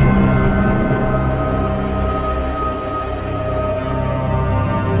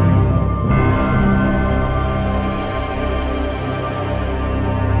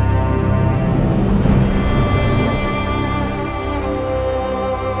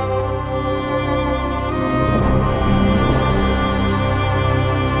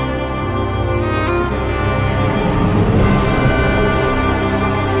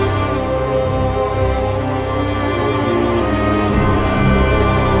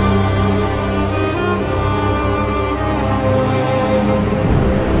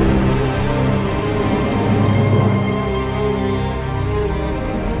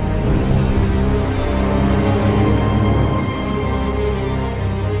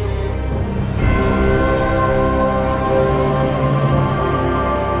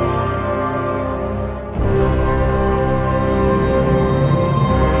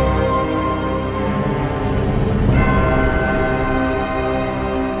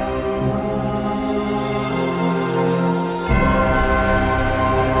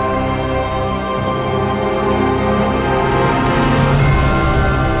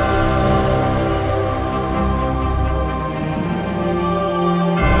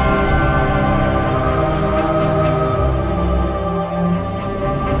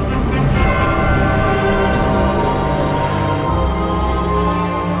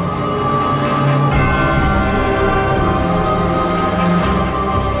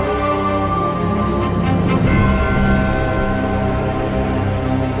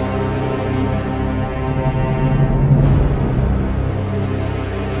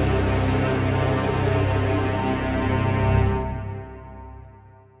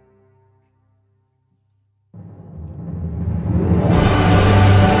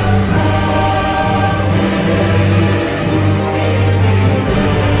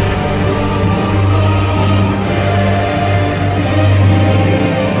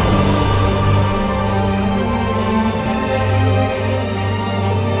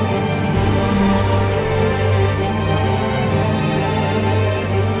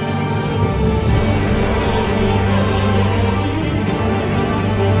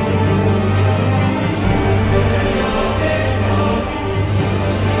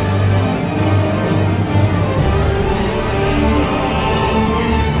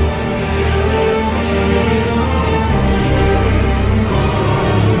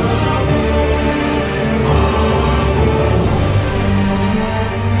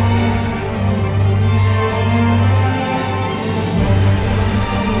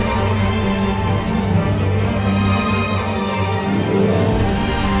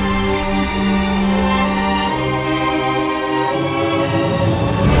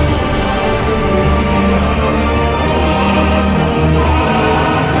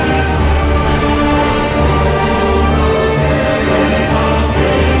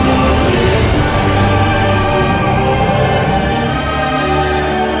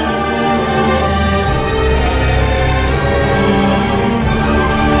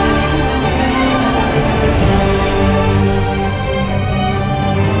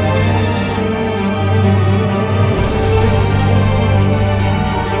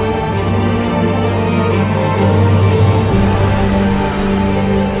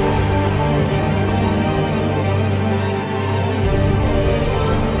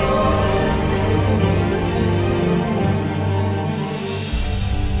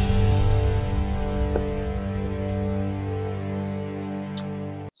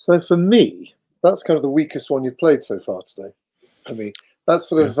 So for me, that's kind of the weakest one you've played so far today. For me, that's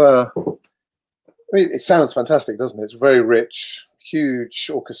sort of. I mean, it sounds fantastic, doesn't it? It's very rich, huge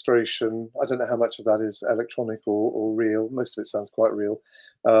orchestration. I don't know how much of that is electronic or real. Most of it sounds quite real.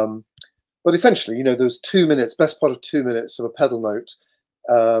 But essentially, you know, those 2 minutes, best part of 2 minutes of a pedal note,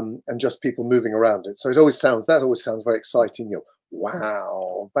 and just people moving around it. So that always sounds very exciting. You know,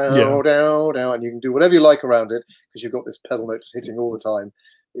 wow, bow, down, down, and you can do whatever you like around it because you've got this pedal note just hitting all the time.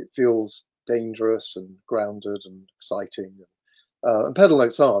 It feels dangerous and grounded and exciting. And pedal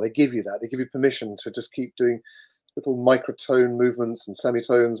notes they give you that. They give you permission to just keep doing little microtone movements and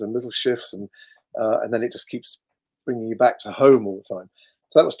semitones and little shifts, and then it just keeps bringing you back to home all the time.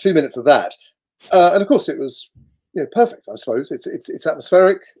 So that was 2 minutes of that, and of course it was, you know, perfect. I suppose it's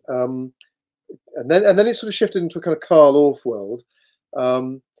atmospheric, and then it sort of shifted into a kind of Carl Orff world,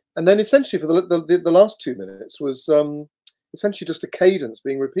 and then essentially for the last 2 minutes was essentially just a cadence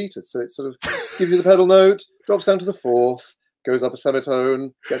being repeated. So it sort of gives you the pedal note, drops down to the fourth, goes up a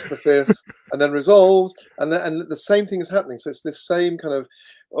semitone, gets to the fifth, and then resolves, and the same thing is happening. So it's this same kind of,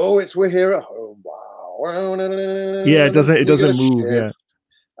 we're here at home, wow, yeah, it doesn't move, shift. yeah.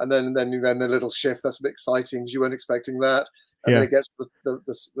 And then the little shift, that's a bit exciting because you weren't expecting that, and then it gets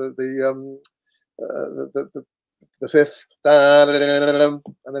the fifth, and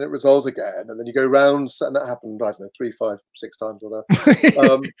then it resolves again, and then you go round, and that happened, I don't know, 3, 5, 6 times or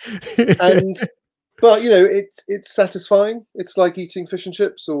whatever. But you know, it's satisfying. It's like eating fish and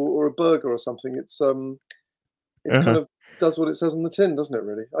chips or a burger or something. It's kind of does what it says on the tin, doesn't it?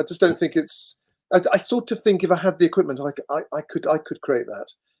 Really, I just don't think it's. I sort of think if I had the equipment, I could create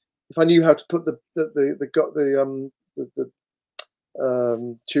that. If I knew how to put the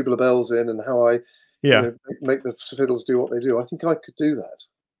tubular bells in and how I you know, make the fiddles do what they do, I think I could do that.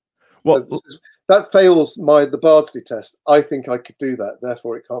 Well, so that fails the Bardsley test. I think I could do that.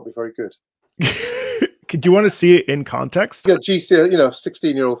 Therefore, it can't be very good. Do you want to see it in context? Yeah, GC, you know, a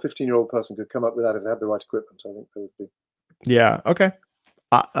 16-year-old, 15-year-old person could come up with that if they had the right equipment. I think they would be. Yeah. Okay.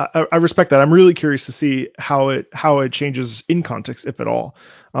 I respect that. I'm really curious to see how it changes in context, if at all,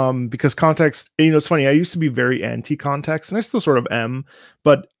 because context. You know, it's funny. I used to be very anti-context, and I still sort of am.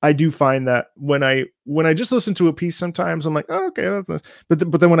 But I do find that when I just listen to a piece, sometimes I'm like, oh, okay, that's nice.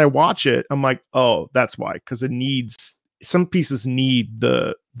 But then when I watch it, I'm like, oh, that's why, because some pieces need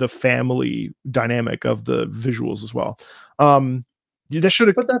the family dynamic of the visuals as well. That should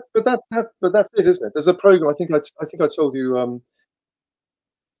have. But that's it, isn't it? There's a program. I think I told you.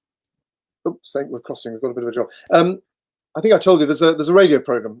 Oops, we're crossing. We've got a bit of a job. I think I told you there's a radio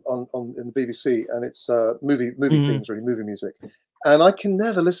program on in the BBC, and it's movie themes, really, movie music. And I can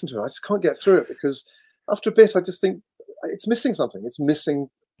never listen to it. I just can't get through it because after a bit, I just think it's missing something. It's missing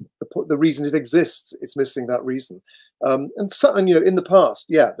the reason it exists. It's missing that reason. And you know, in the past,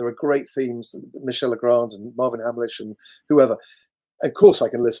 yeah, there are great themes, Michel Legrand and Marvin Hamlish and whoever. Of course, I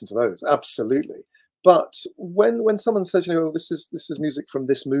can listen to those, absolutely. But when someone says, you know, this is music from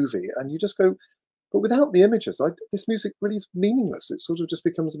this movie, and you just go, but without the images, this music really is meaningless. It sort of just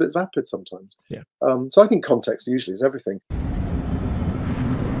becomes a bit vapid sometimes. Yeah. So I think context usually is everything.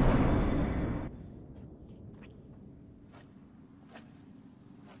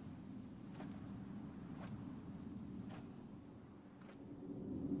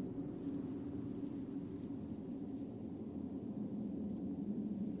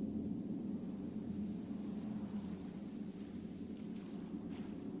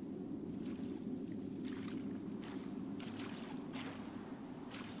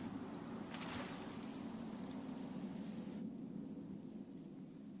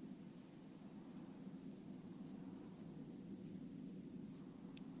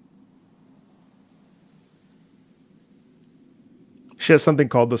 She has something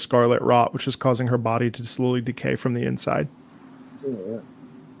called the scarlet rot, which is causing her body to slowly decay from the inside. Oh, yeah.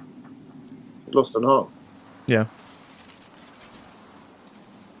 Lost an arm. Yeah.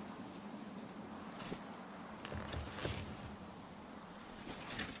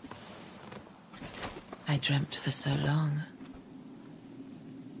 I dreamt for so long.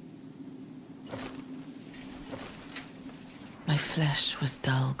 My flesh was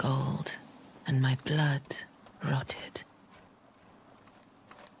dull gold, and my blood rotted.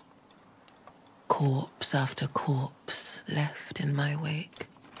 Corpse after corpse left in my wake.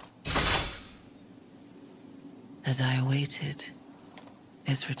 As I awaited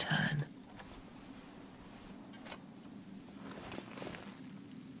his return.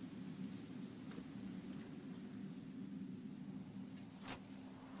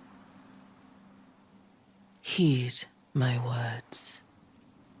 Heed my words.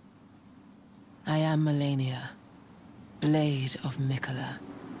 I am Malenia, blade of Miquella,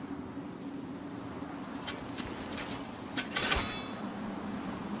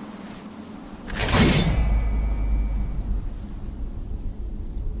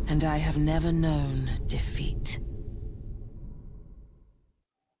 and I have never known defeat.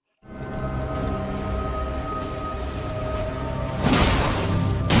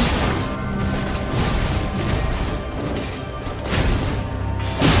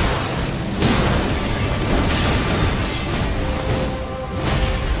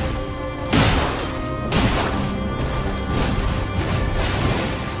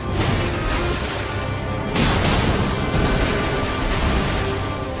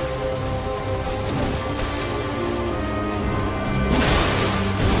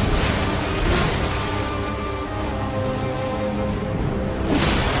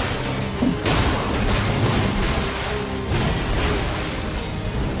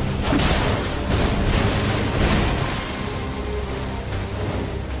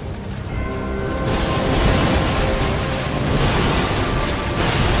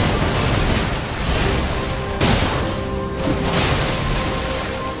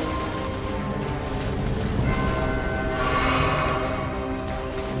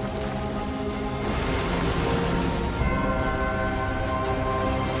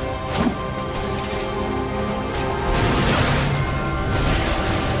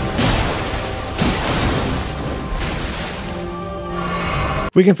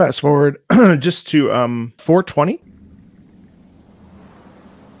 We can fast forward just to 420.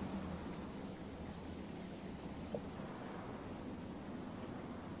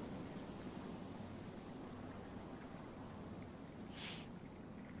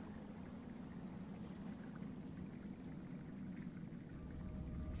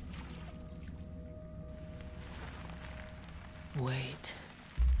 Wait.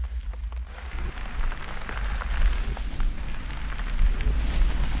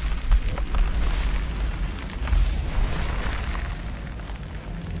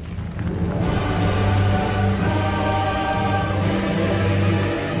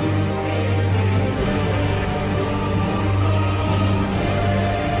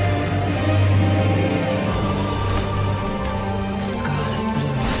 The scarlet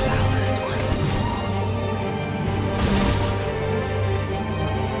bloom flowers once more.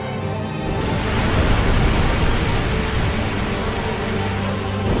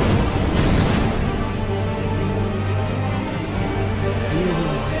 You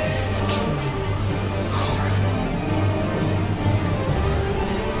will witness true horror.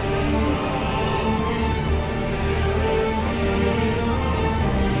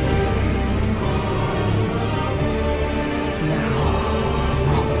 Now,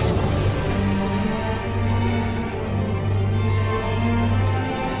 rot.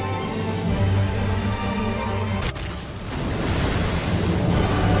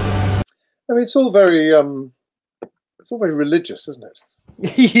 I mean, it's all very religious, isn't it?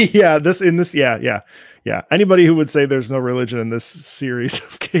 Yeah, yeah. Anybody who would say there's no religion in this series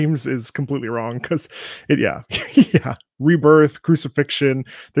of games is completely wrong, because yeah. Rebirth, crucifixion,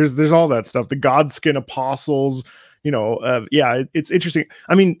 there's all that stuff. The Godskin apostles, it's interesting.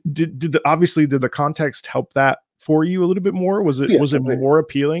 I mean, did the context help that for you a little bit more? Was it more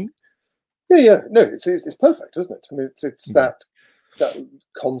appealing? Yeah. No, it's perfect, isn't it? I mean, it's that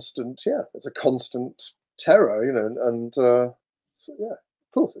constant, it's a constant terror, and so,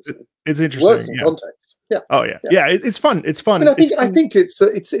 of course, it's interesting. Works in context. Yeah. Oh yeah. It's fun. It's fun. I think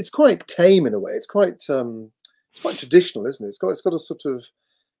it's quite tame in a way. It's quite traditional, isn't it? It's got a sort of,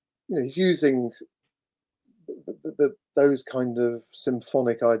 he's using those kind of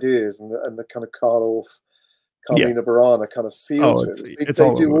symphonic ideas and the kind of Carmina Burana kind of feel to it.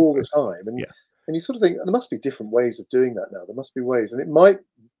 They do all the time, and you sort of think there must be different ways of doing that now. There must be ways, and it might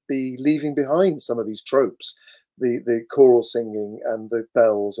be leaving behind some of these tropes, the choral singing and the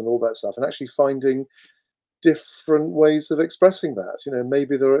bells and all that stuff, and actually finding different ways of expressing that.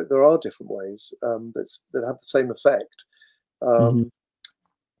 Maybe there are different ways that have the same effect.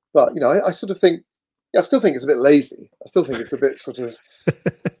 But I sort of think, I still think it's a bit lazy. I still think it's a bit sort of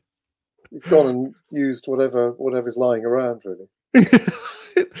he's gone and used whatever's lying around, really.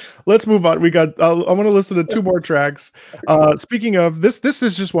 Let's move on. I want to listen to two more tracks. Speaking of this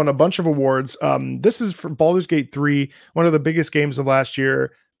has just won a bunch of awards. This is for Baldur's Gate 3, one of the biggest games of last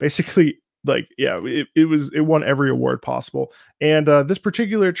year. Basically, it won every award possible. And this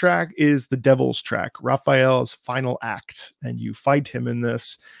particular track is the Devil's track, Raphael's final act, and you fight him in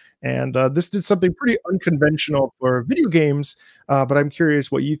this. And this did something pretty unconventional for video games, but I'm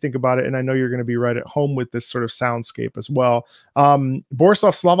curious what you think about it. And I know you're going to be right at home with this sort of soundscape as well. Borislav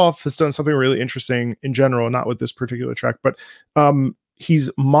Slavov has done something really interesting in general, not with this particular track, but he's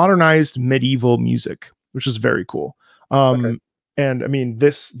modernized medieval music, which is very cool. And I mean,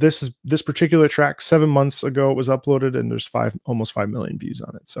 this particular track, 7 months ago it was uploaded, and there's almost 5 million views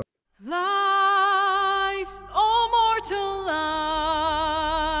on it. So lives, oh mortal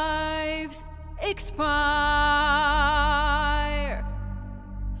lives, expire.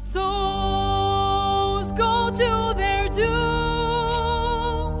 Souls go to their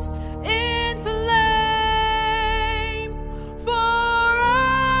dooms in flame forevermore.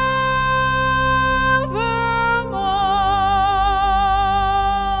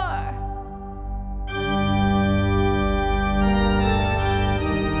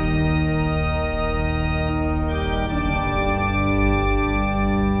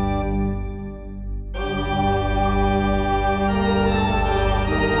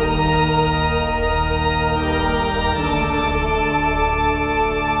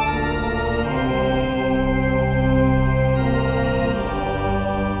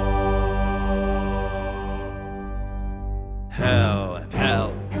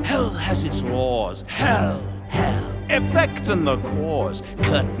 Hell has its laws. Hell. Effect and the cause.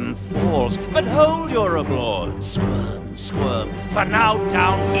 Curtain falls, but hold your applause. Squirm, for now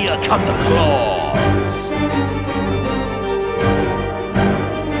down here come the claws.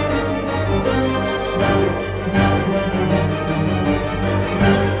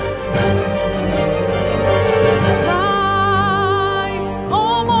 Lives,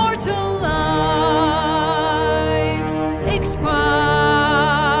 oh mortal lives, expire.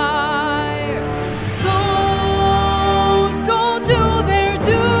 Souls go to their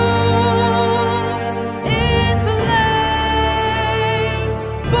dooms in flame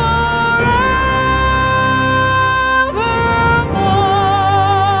forevermore.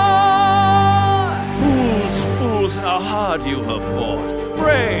 Fools, how hard you have fought.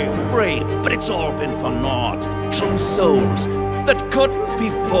 Brave, but it's all been for naught. True souls that couldn't be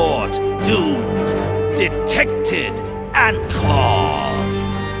bought. Doomed, detected, and caught.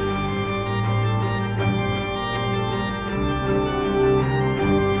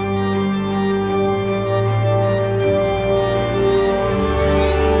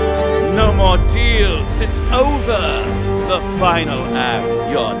 No more deals, it's over. The final act,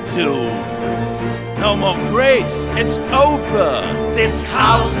 you're doomed. No more grace, it's over. This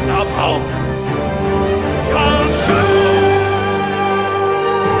house of hope, you're doomed.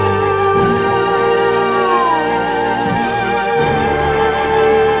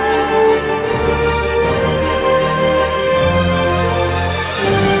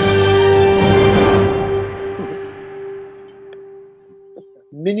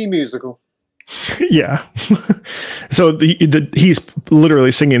 Mini musical. yeah. So he's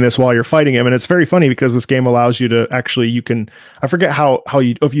literally singing this while you're fighting him, and it's very funny because this game allows you to actually, I forget how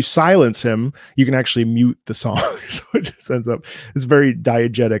you, if you silence him, you can actually mute the song. So it just ends up, it's very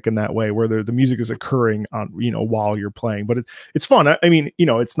diegetic in that way, where the music is occurring on, while you're playing. But it's fun. I mean,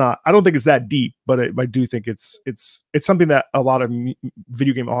 it's not, I don't think it's that deep, but I do think it's something that a lot of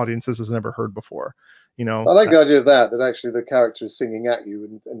video game audiences has never heard before. I like the idea of that actually the character is singing at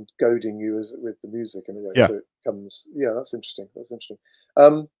you and goading you with the music in a way. Yeah. So it comes, that's interesting.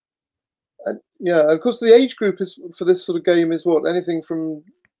 And of course the age group is for this sort of game is what, anything from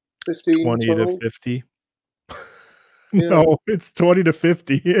 15 20 12? to 50. No, it's 20 to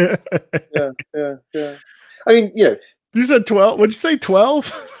 50. Yeah. I mean, you said 12. Would you say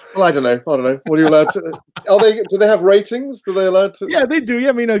 12? Well, I don't know. What are you allowed to? Do they have ratings? Do they allowed to? Yeah, they do. Yeah,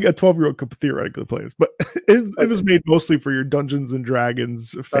 I mean, a 12-year-old could theoretically play this, but it was made mostly for your Dungeons and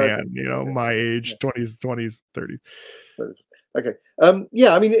Dragons fan. My age, 20s, 30s. Okay. I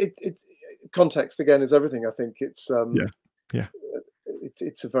mean, it's context again is everything. I think it's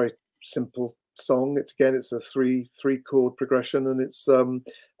it's a very simple song. It's a three chord progression, and it's and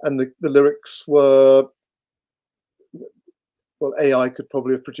the lyrics were. Well, AI could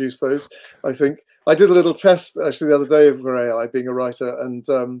probably have produced those. I think I did a little test actually the other day for AI, being a writer, and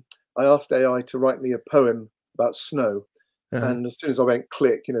I asked AI to write me a poem about snow. And as soon as I went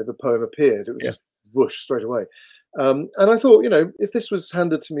click, the poem appeared. It was just whoosh straight away. And I thought, if this was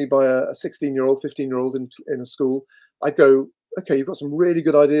handed to me by a 16-year-old, 15-year-old in a school, I'd go, okay, you've got some really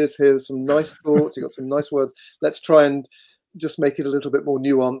good ideas here. There's some nice thoughts. You've got some nice words. Let's try and just make it a little bit more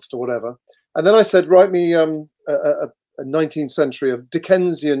nuanced or whatever. And then I said, write me a 19th century of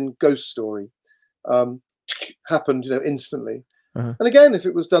Dickensian ghost story. Happened, instantly. And again, if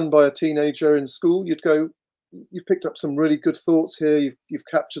it was done by a teenager in school, you'd go, you've picked up some really good thoughts here. You've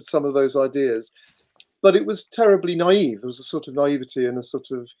captured some of those ideas, but it was terribly naive. There was a sort of naivety and a sort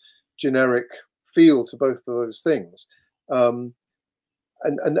of generic feel to both of those things. And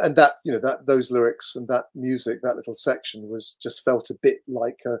that, that those lyrics and that music, that little section just felt a bit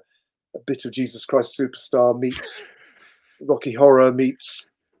like a bit of Jesus Christ Superstar meets Rocky Horror meets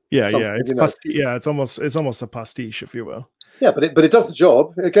yeah, something, it's you know. yeah, it's almost a pastiche, if you will. Yeah, but it does the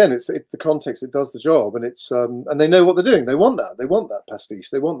job. Again, it's the context. It does the job, and it's and they know what they're doing. They want that. They want that pastiche.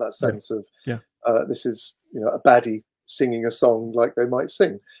 They want that sense of this is, you know, a baddie singing a song like they might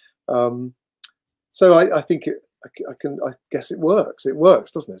sing. So I think I guess it works. It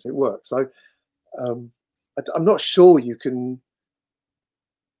works, doesn't it? It works. I'm not sure you can.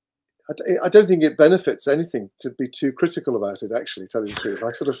 I don't think it benefits anything to be too critical about it, actually, tell you the truth.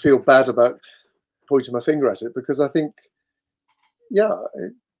 I sort of feel bad about pointing my finger at it, because I think, yeah,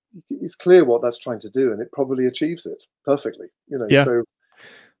 it's clear what that's trying to do, and it probably achieves it perfectly, you know. Yeah.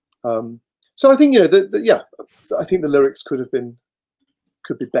 So I think, you know, yeah, I think the lyrics could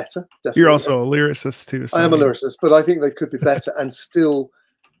be better. Definitely. You're also a lyricist too. So I am a lyricist, but I think they could be better and still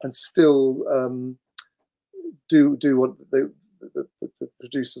do what the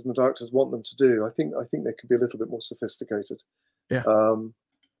producers and the directors want them to do. I think they could be a little bit more sophisticated. Yeah.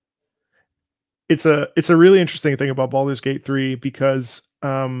 It's a really interesting thing about Baldur's Gate 3, because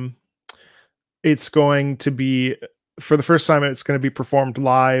it's going to be, for the first time, it's going to be performed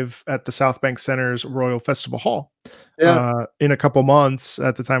live at the South Bank Center's Royal Festival Hall in a couple months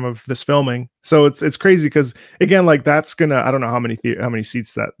at the time of this filming. So it's crazy, because again, like, that's gonna, I don't know how many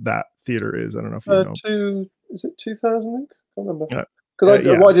seats that theater is. I don't know if you know. Is it 2,000? I can't remember. Because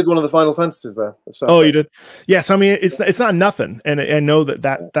I did one of the Final Fantasies there. Oh, you did? Yes. I mean, it's not nothing, and I know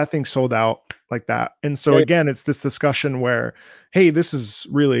that thing sold out like that. And so again, it's this discussion where, hey, this is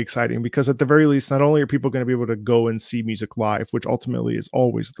really exciting, because at the very least, not only are people going to be able to go and see music live, which ultimately is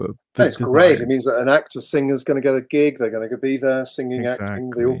always the and it's great. It means that an actor singer is going to get a gig. They're going to be there singing, acting,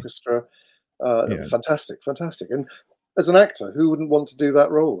 the orchestra. Fantastic. And as an actor, who wouldn't want to do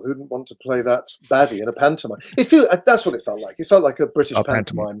that role? Who wouldn't want to play that baddie in a pantomime? That's what it felt like. It felt like a British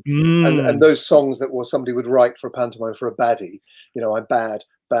pantomime. And those songs that somebody would write for a pantomime for a baddie. You know, I'm bad.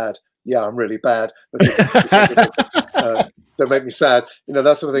 Yeah, I'm really bad. Don't make me sad. You know,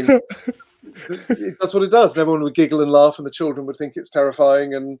 that sort of thing. That's what it does. And everyone would giggle and laugh, and the children would think it's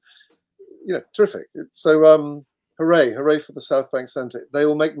terrifying, and, you know, terrific. So hooray for the South Bank Centre. They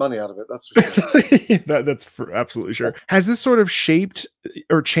will make money out of it, that's for sure. That's for absolutely sure. Has this sort of shaped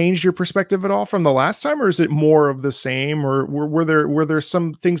or changed your perspective at all from the last time, or is it more of the same, or were there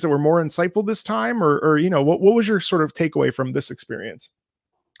some things that were more insightful this time, or you know, what was your sort of takeaway from this experience?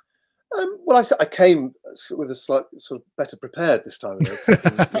 Well, I came with a slightly sort of better prepared this time.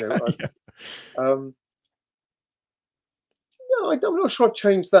 I'm not sure I've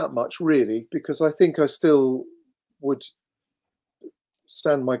changed that much, really, because I think I still would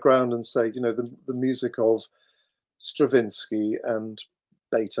stand my ground and say, you know, the music of Stravinsky and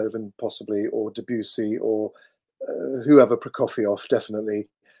Beethoven, possibly, or Debussy, or whoever, Prokofiev, definitely,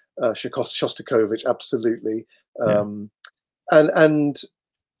 Shostakovich, absolutely, and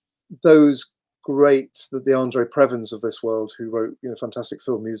those great, the Andre Previns of this world, who wrote, you know, fantastic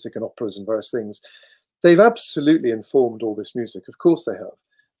film music and operas and various things, they've absolutely informed all this music. Of course they have.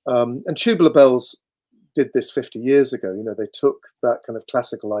 And Tubular Bells did this 50 years ago. You know, they took that kind of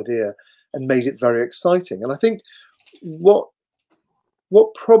classical idea and made it very exciting. And I think what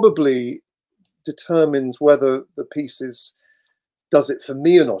probably determines whether the piece does it for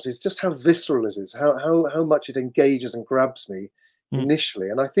me or not is just how visceral it is, how much it engages and grabs me initially.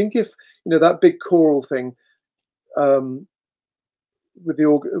 And I think if, you know, that big choral thing with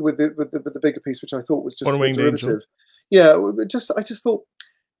the bigger piece, which I thought was just a derivative, I just thought,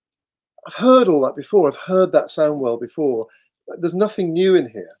 I've heard all that before. I've heard that sound well before. There's nothing new in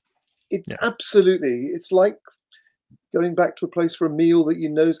here. Absolutely, it's like going back to a place for a meal that you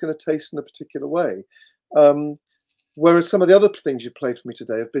know is going to taste in a particular way. Whereas some of the other things you've played for me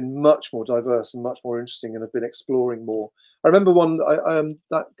today have been much more diverse and much more interesting, and have been exploring more. I remember one,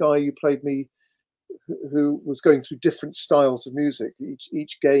 that guy you played me, who was going through different styles of music.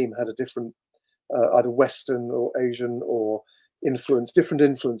 Each game had a different, either Western or Asian or different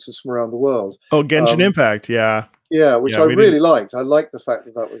influences from around the world. Oh, Genshin Impact, which I really liked. I liked the fact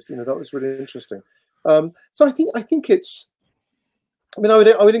that was, you know, that was really interesting. So I think it's, I mean,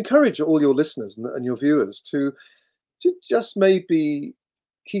 I would encourage all your listeners and your viewers to just maybe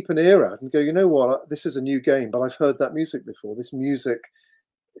keep an ear out and go, you know what, this is a new game, but I've heard that music before. This music,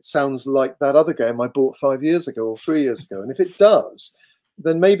 it sounds like that other game I bought 5 years ago or 3 years ago. And if it does,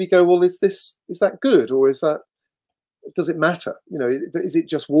 then maybe go, well, is that good, or does it matter? You know, is it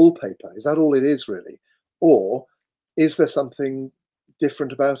just wallpaper? Is that all it is, really? Or is there something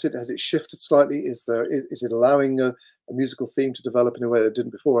different about it? Has it shifted slightly? Is it allowing a musical theme to develop in a way that it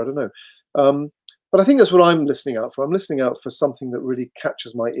didn't before? I don't know. But I think that's what I'm listening out for. I'm listening out for something that really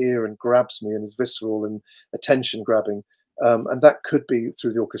catches my ear and grabs me and is visceral and attention grabbing. And that could be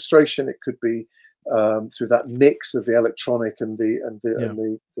through the orchestration. It could be through that mix of the electronic and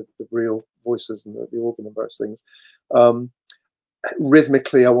the real voices and the organ and various things.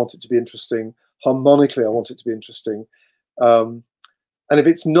 Rhythmically, I want it to be interesting. Harmonically, I want it to be interesting. And if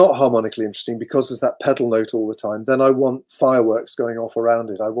it's not harmonically interesting because there's that pedal note all the time, then I want fireworks going off around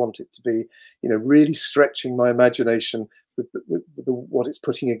it. I want it to be, you know, really stretching my imagination with what it's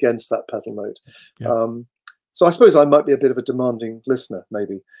putting against that pedal note. Yeah. So I suppose I might be a bit of a demanding listener,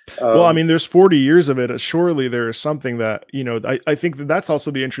 maybe. Well, I mean, there's 40 years of it. Surely there is something that, you know, I think that's also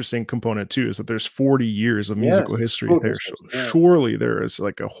the interesting component too, is that there's 40 years of musical history there. So surely there is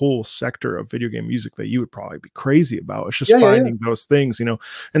like a whole sector of video game music that you would probably be crazy about. It's just finding those things, you know,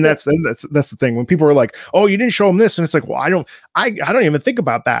 and that's the thing. When people are like, oh, you didn't show them this. And it's like, well, I don't even think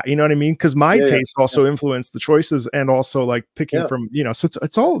about that. You know what I mean? Because my taste also influenced the choices, and also like picking from, you know, so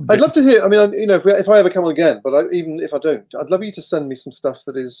it's all. I'd love to hear, I mean, you know, if I ever come on again, but even if I don't, I'd love you to send me some stuff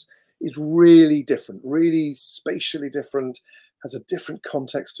that is really different, really spatially different, has a different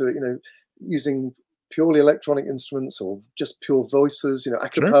context to it, you know, using purely electronic instruments or just pure voices, you know, a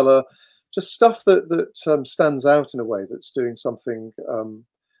cappella, just stuff that stands out in a way that's doing something. And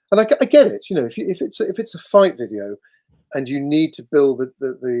I get it, you know, if it's a fight video and you need to build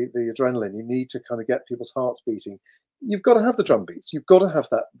the adrenaline, you need to kind of get people's hearts beating, you've got to have the drum beats. You've got to have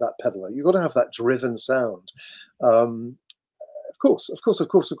that pedal. You've got to have that driven sound. Of course.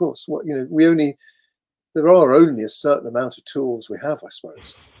 What, you know, there are only a certain amount of tools we have, I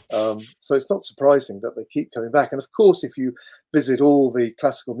suppose. So it's not surprising that they keep coming back. And of course, if you visit all the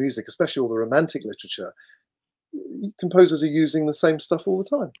classical music, especially all the romantic literature, composers are using the same stuff all the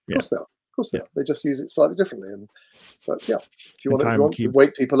time. Of course they are. Of course they are. They just use it slightly differently. But yeah, if you want to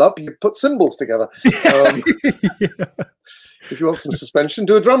wake people up, you put cymbals together. If you want some suspension,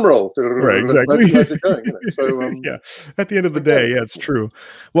 do a drum roll. Right, exactly. How's it going, you know? So yeah, at the end of the day, yeah, it's true.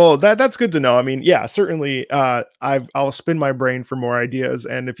 Well, that's good to know. I mean, yeah, certainly. I'll spin my brain for more ideas,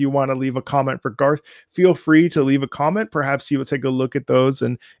 and if you want to leave a comment for Garth, feel free to leave a comment. Perhaps he will take a look at those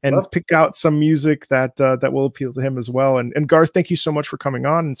and pick out some music that will appeal to him as well. And Garth, thank you so much for coming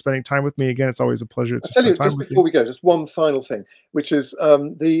on and spending time with me again. It's always a pleasure. I'll tell you just before we go, just one final thing, which is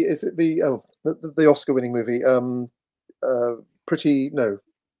the Oscar-winning movie. Oh crikey, the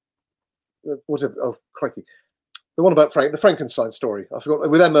one about the Frankenstein story. I forgot,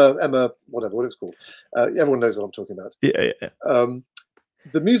 with Emma what it's called. Everyone knows what I'm talking about.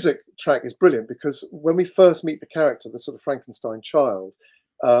 The music track is brilliant because when we first meet the character, the sort of Frankenstein child,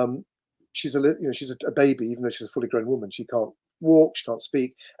 she's a baby, even though she's a fully grown woman. She can't walk, she can't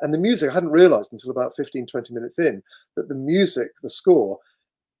speak, and the music, I hadn't realized until about 15-20 minutes in that the music, the score,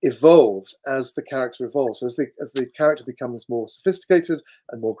 evolves as the character evolves. So as the character becomes more sophisticated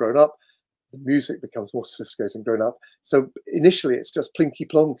and more grown up, the music becomes more sophisticated and grown up. So initially it's just plinky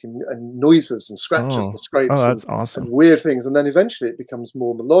plonk and noises and scratches and scrapes that's awesome. And weird things, and then eventually it becomes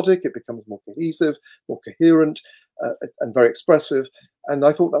more melodic, it becomes more cohesive, more coherent, and very expressive. And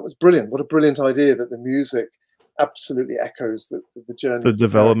I thought that was brilliant. What a brilliant idea that the music absolutely echoes the journey, the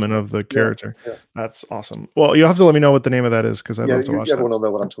development of the character. Yeah. That's awesome. Well, you'll have to let me know what the name of that is, because I'd love to watch everyone will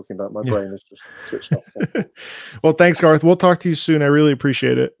know what I'm talking about. My brain is just switched off. So. Well, thanks, Garth. We'll talk to you soon. I really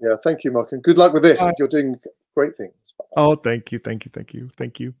appreciate it. Yeah, thank you, Mark, and good luck with this. You're doing great things. Oh, thank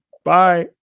you. Bye.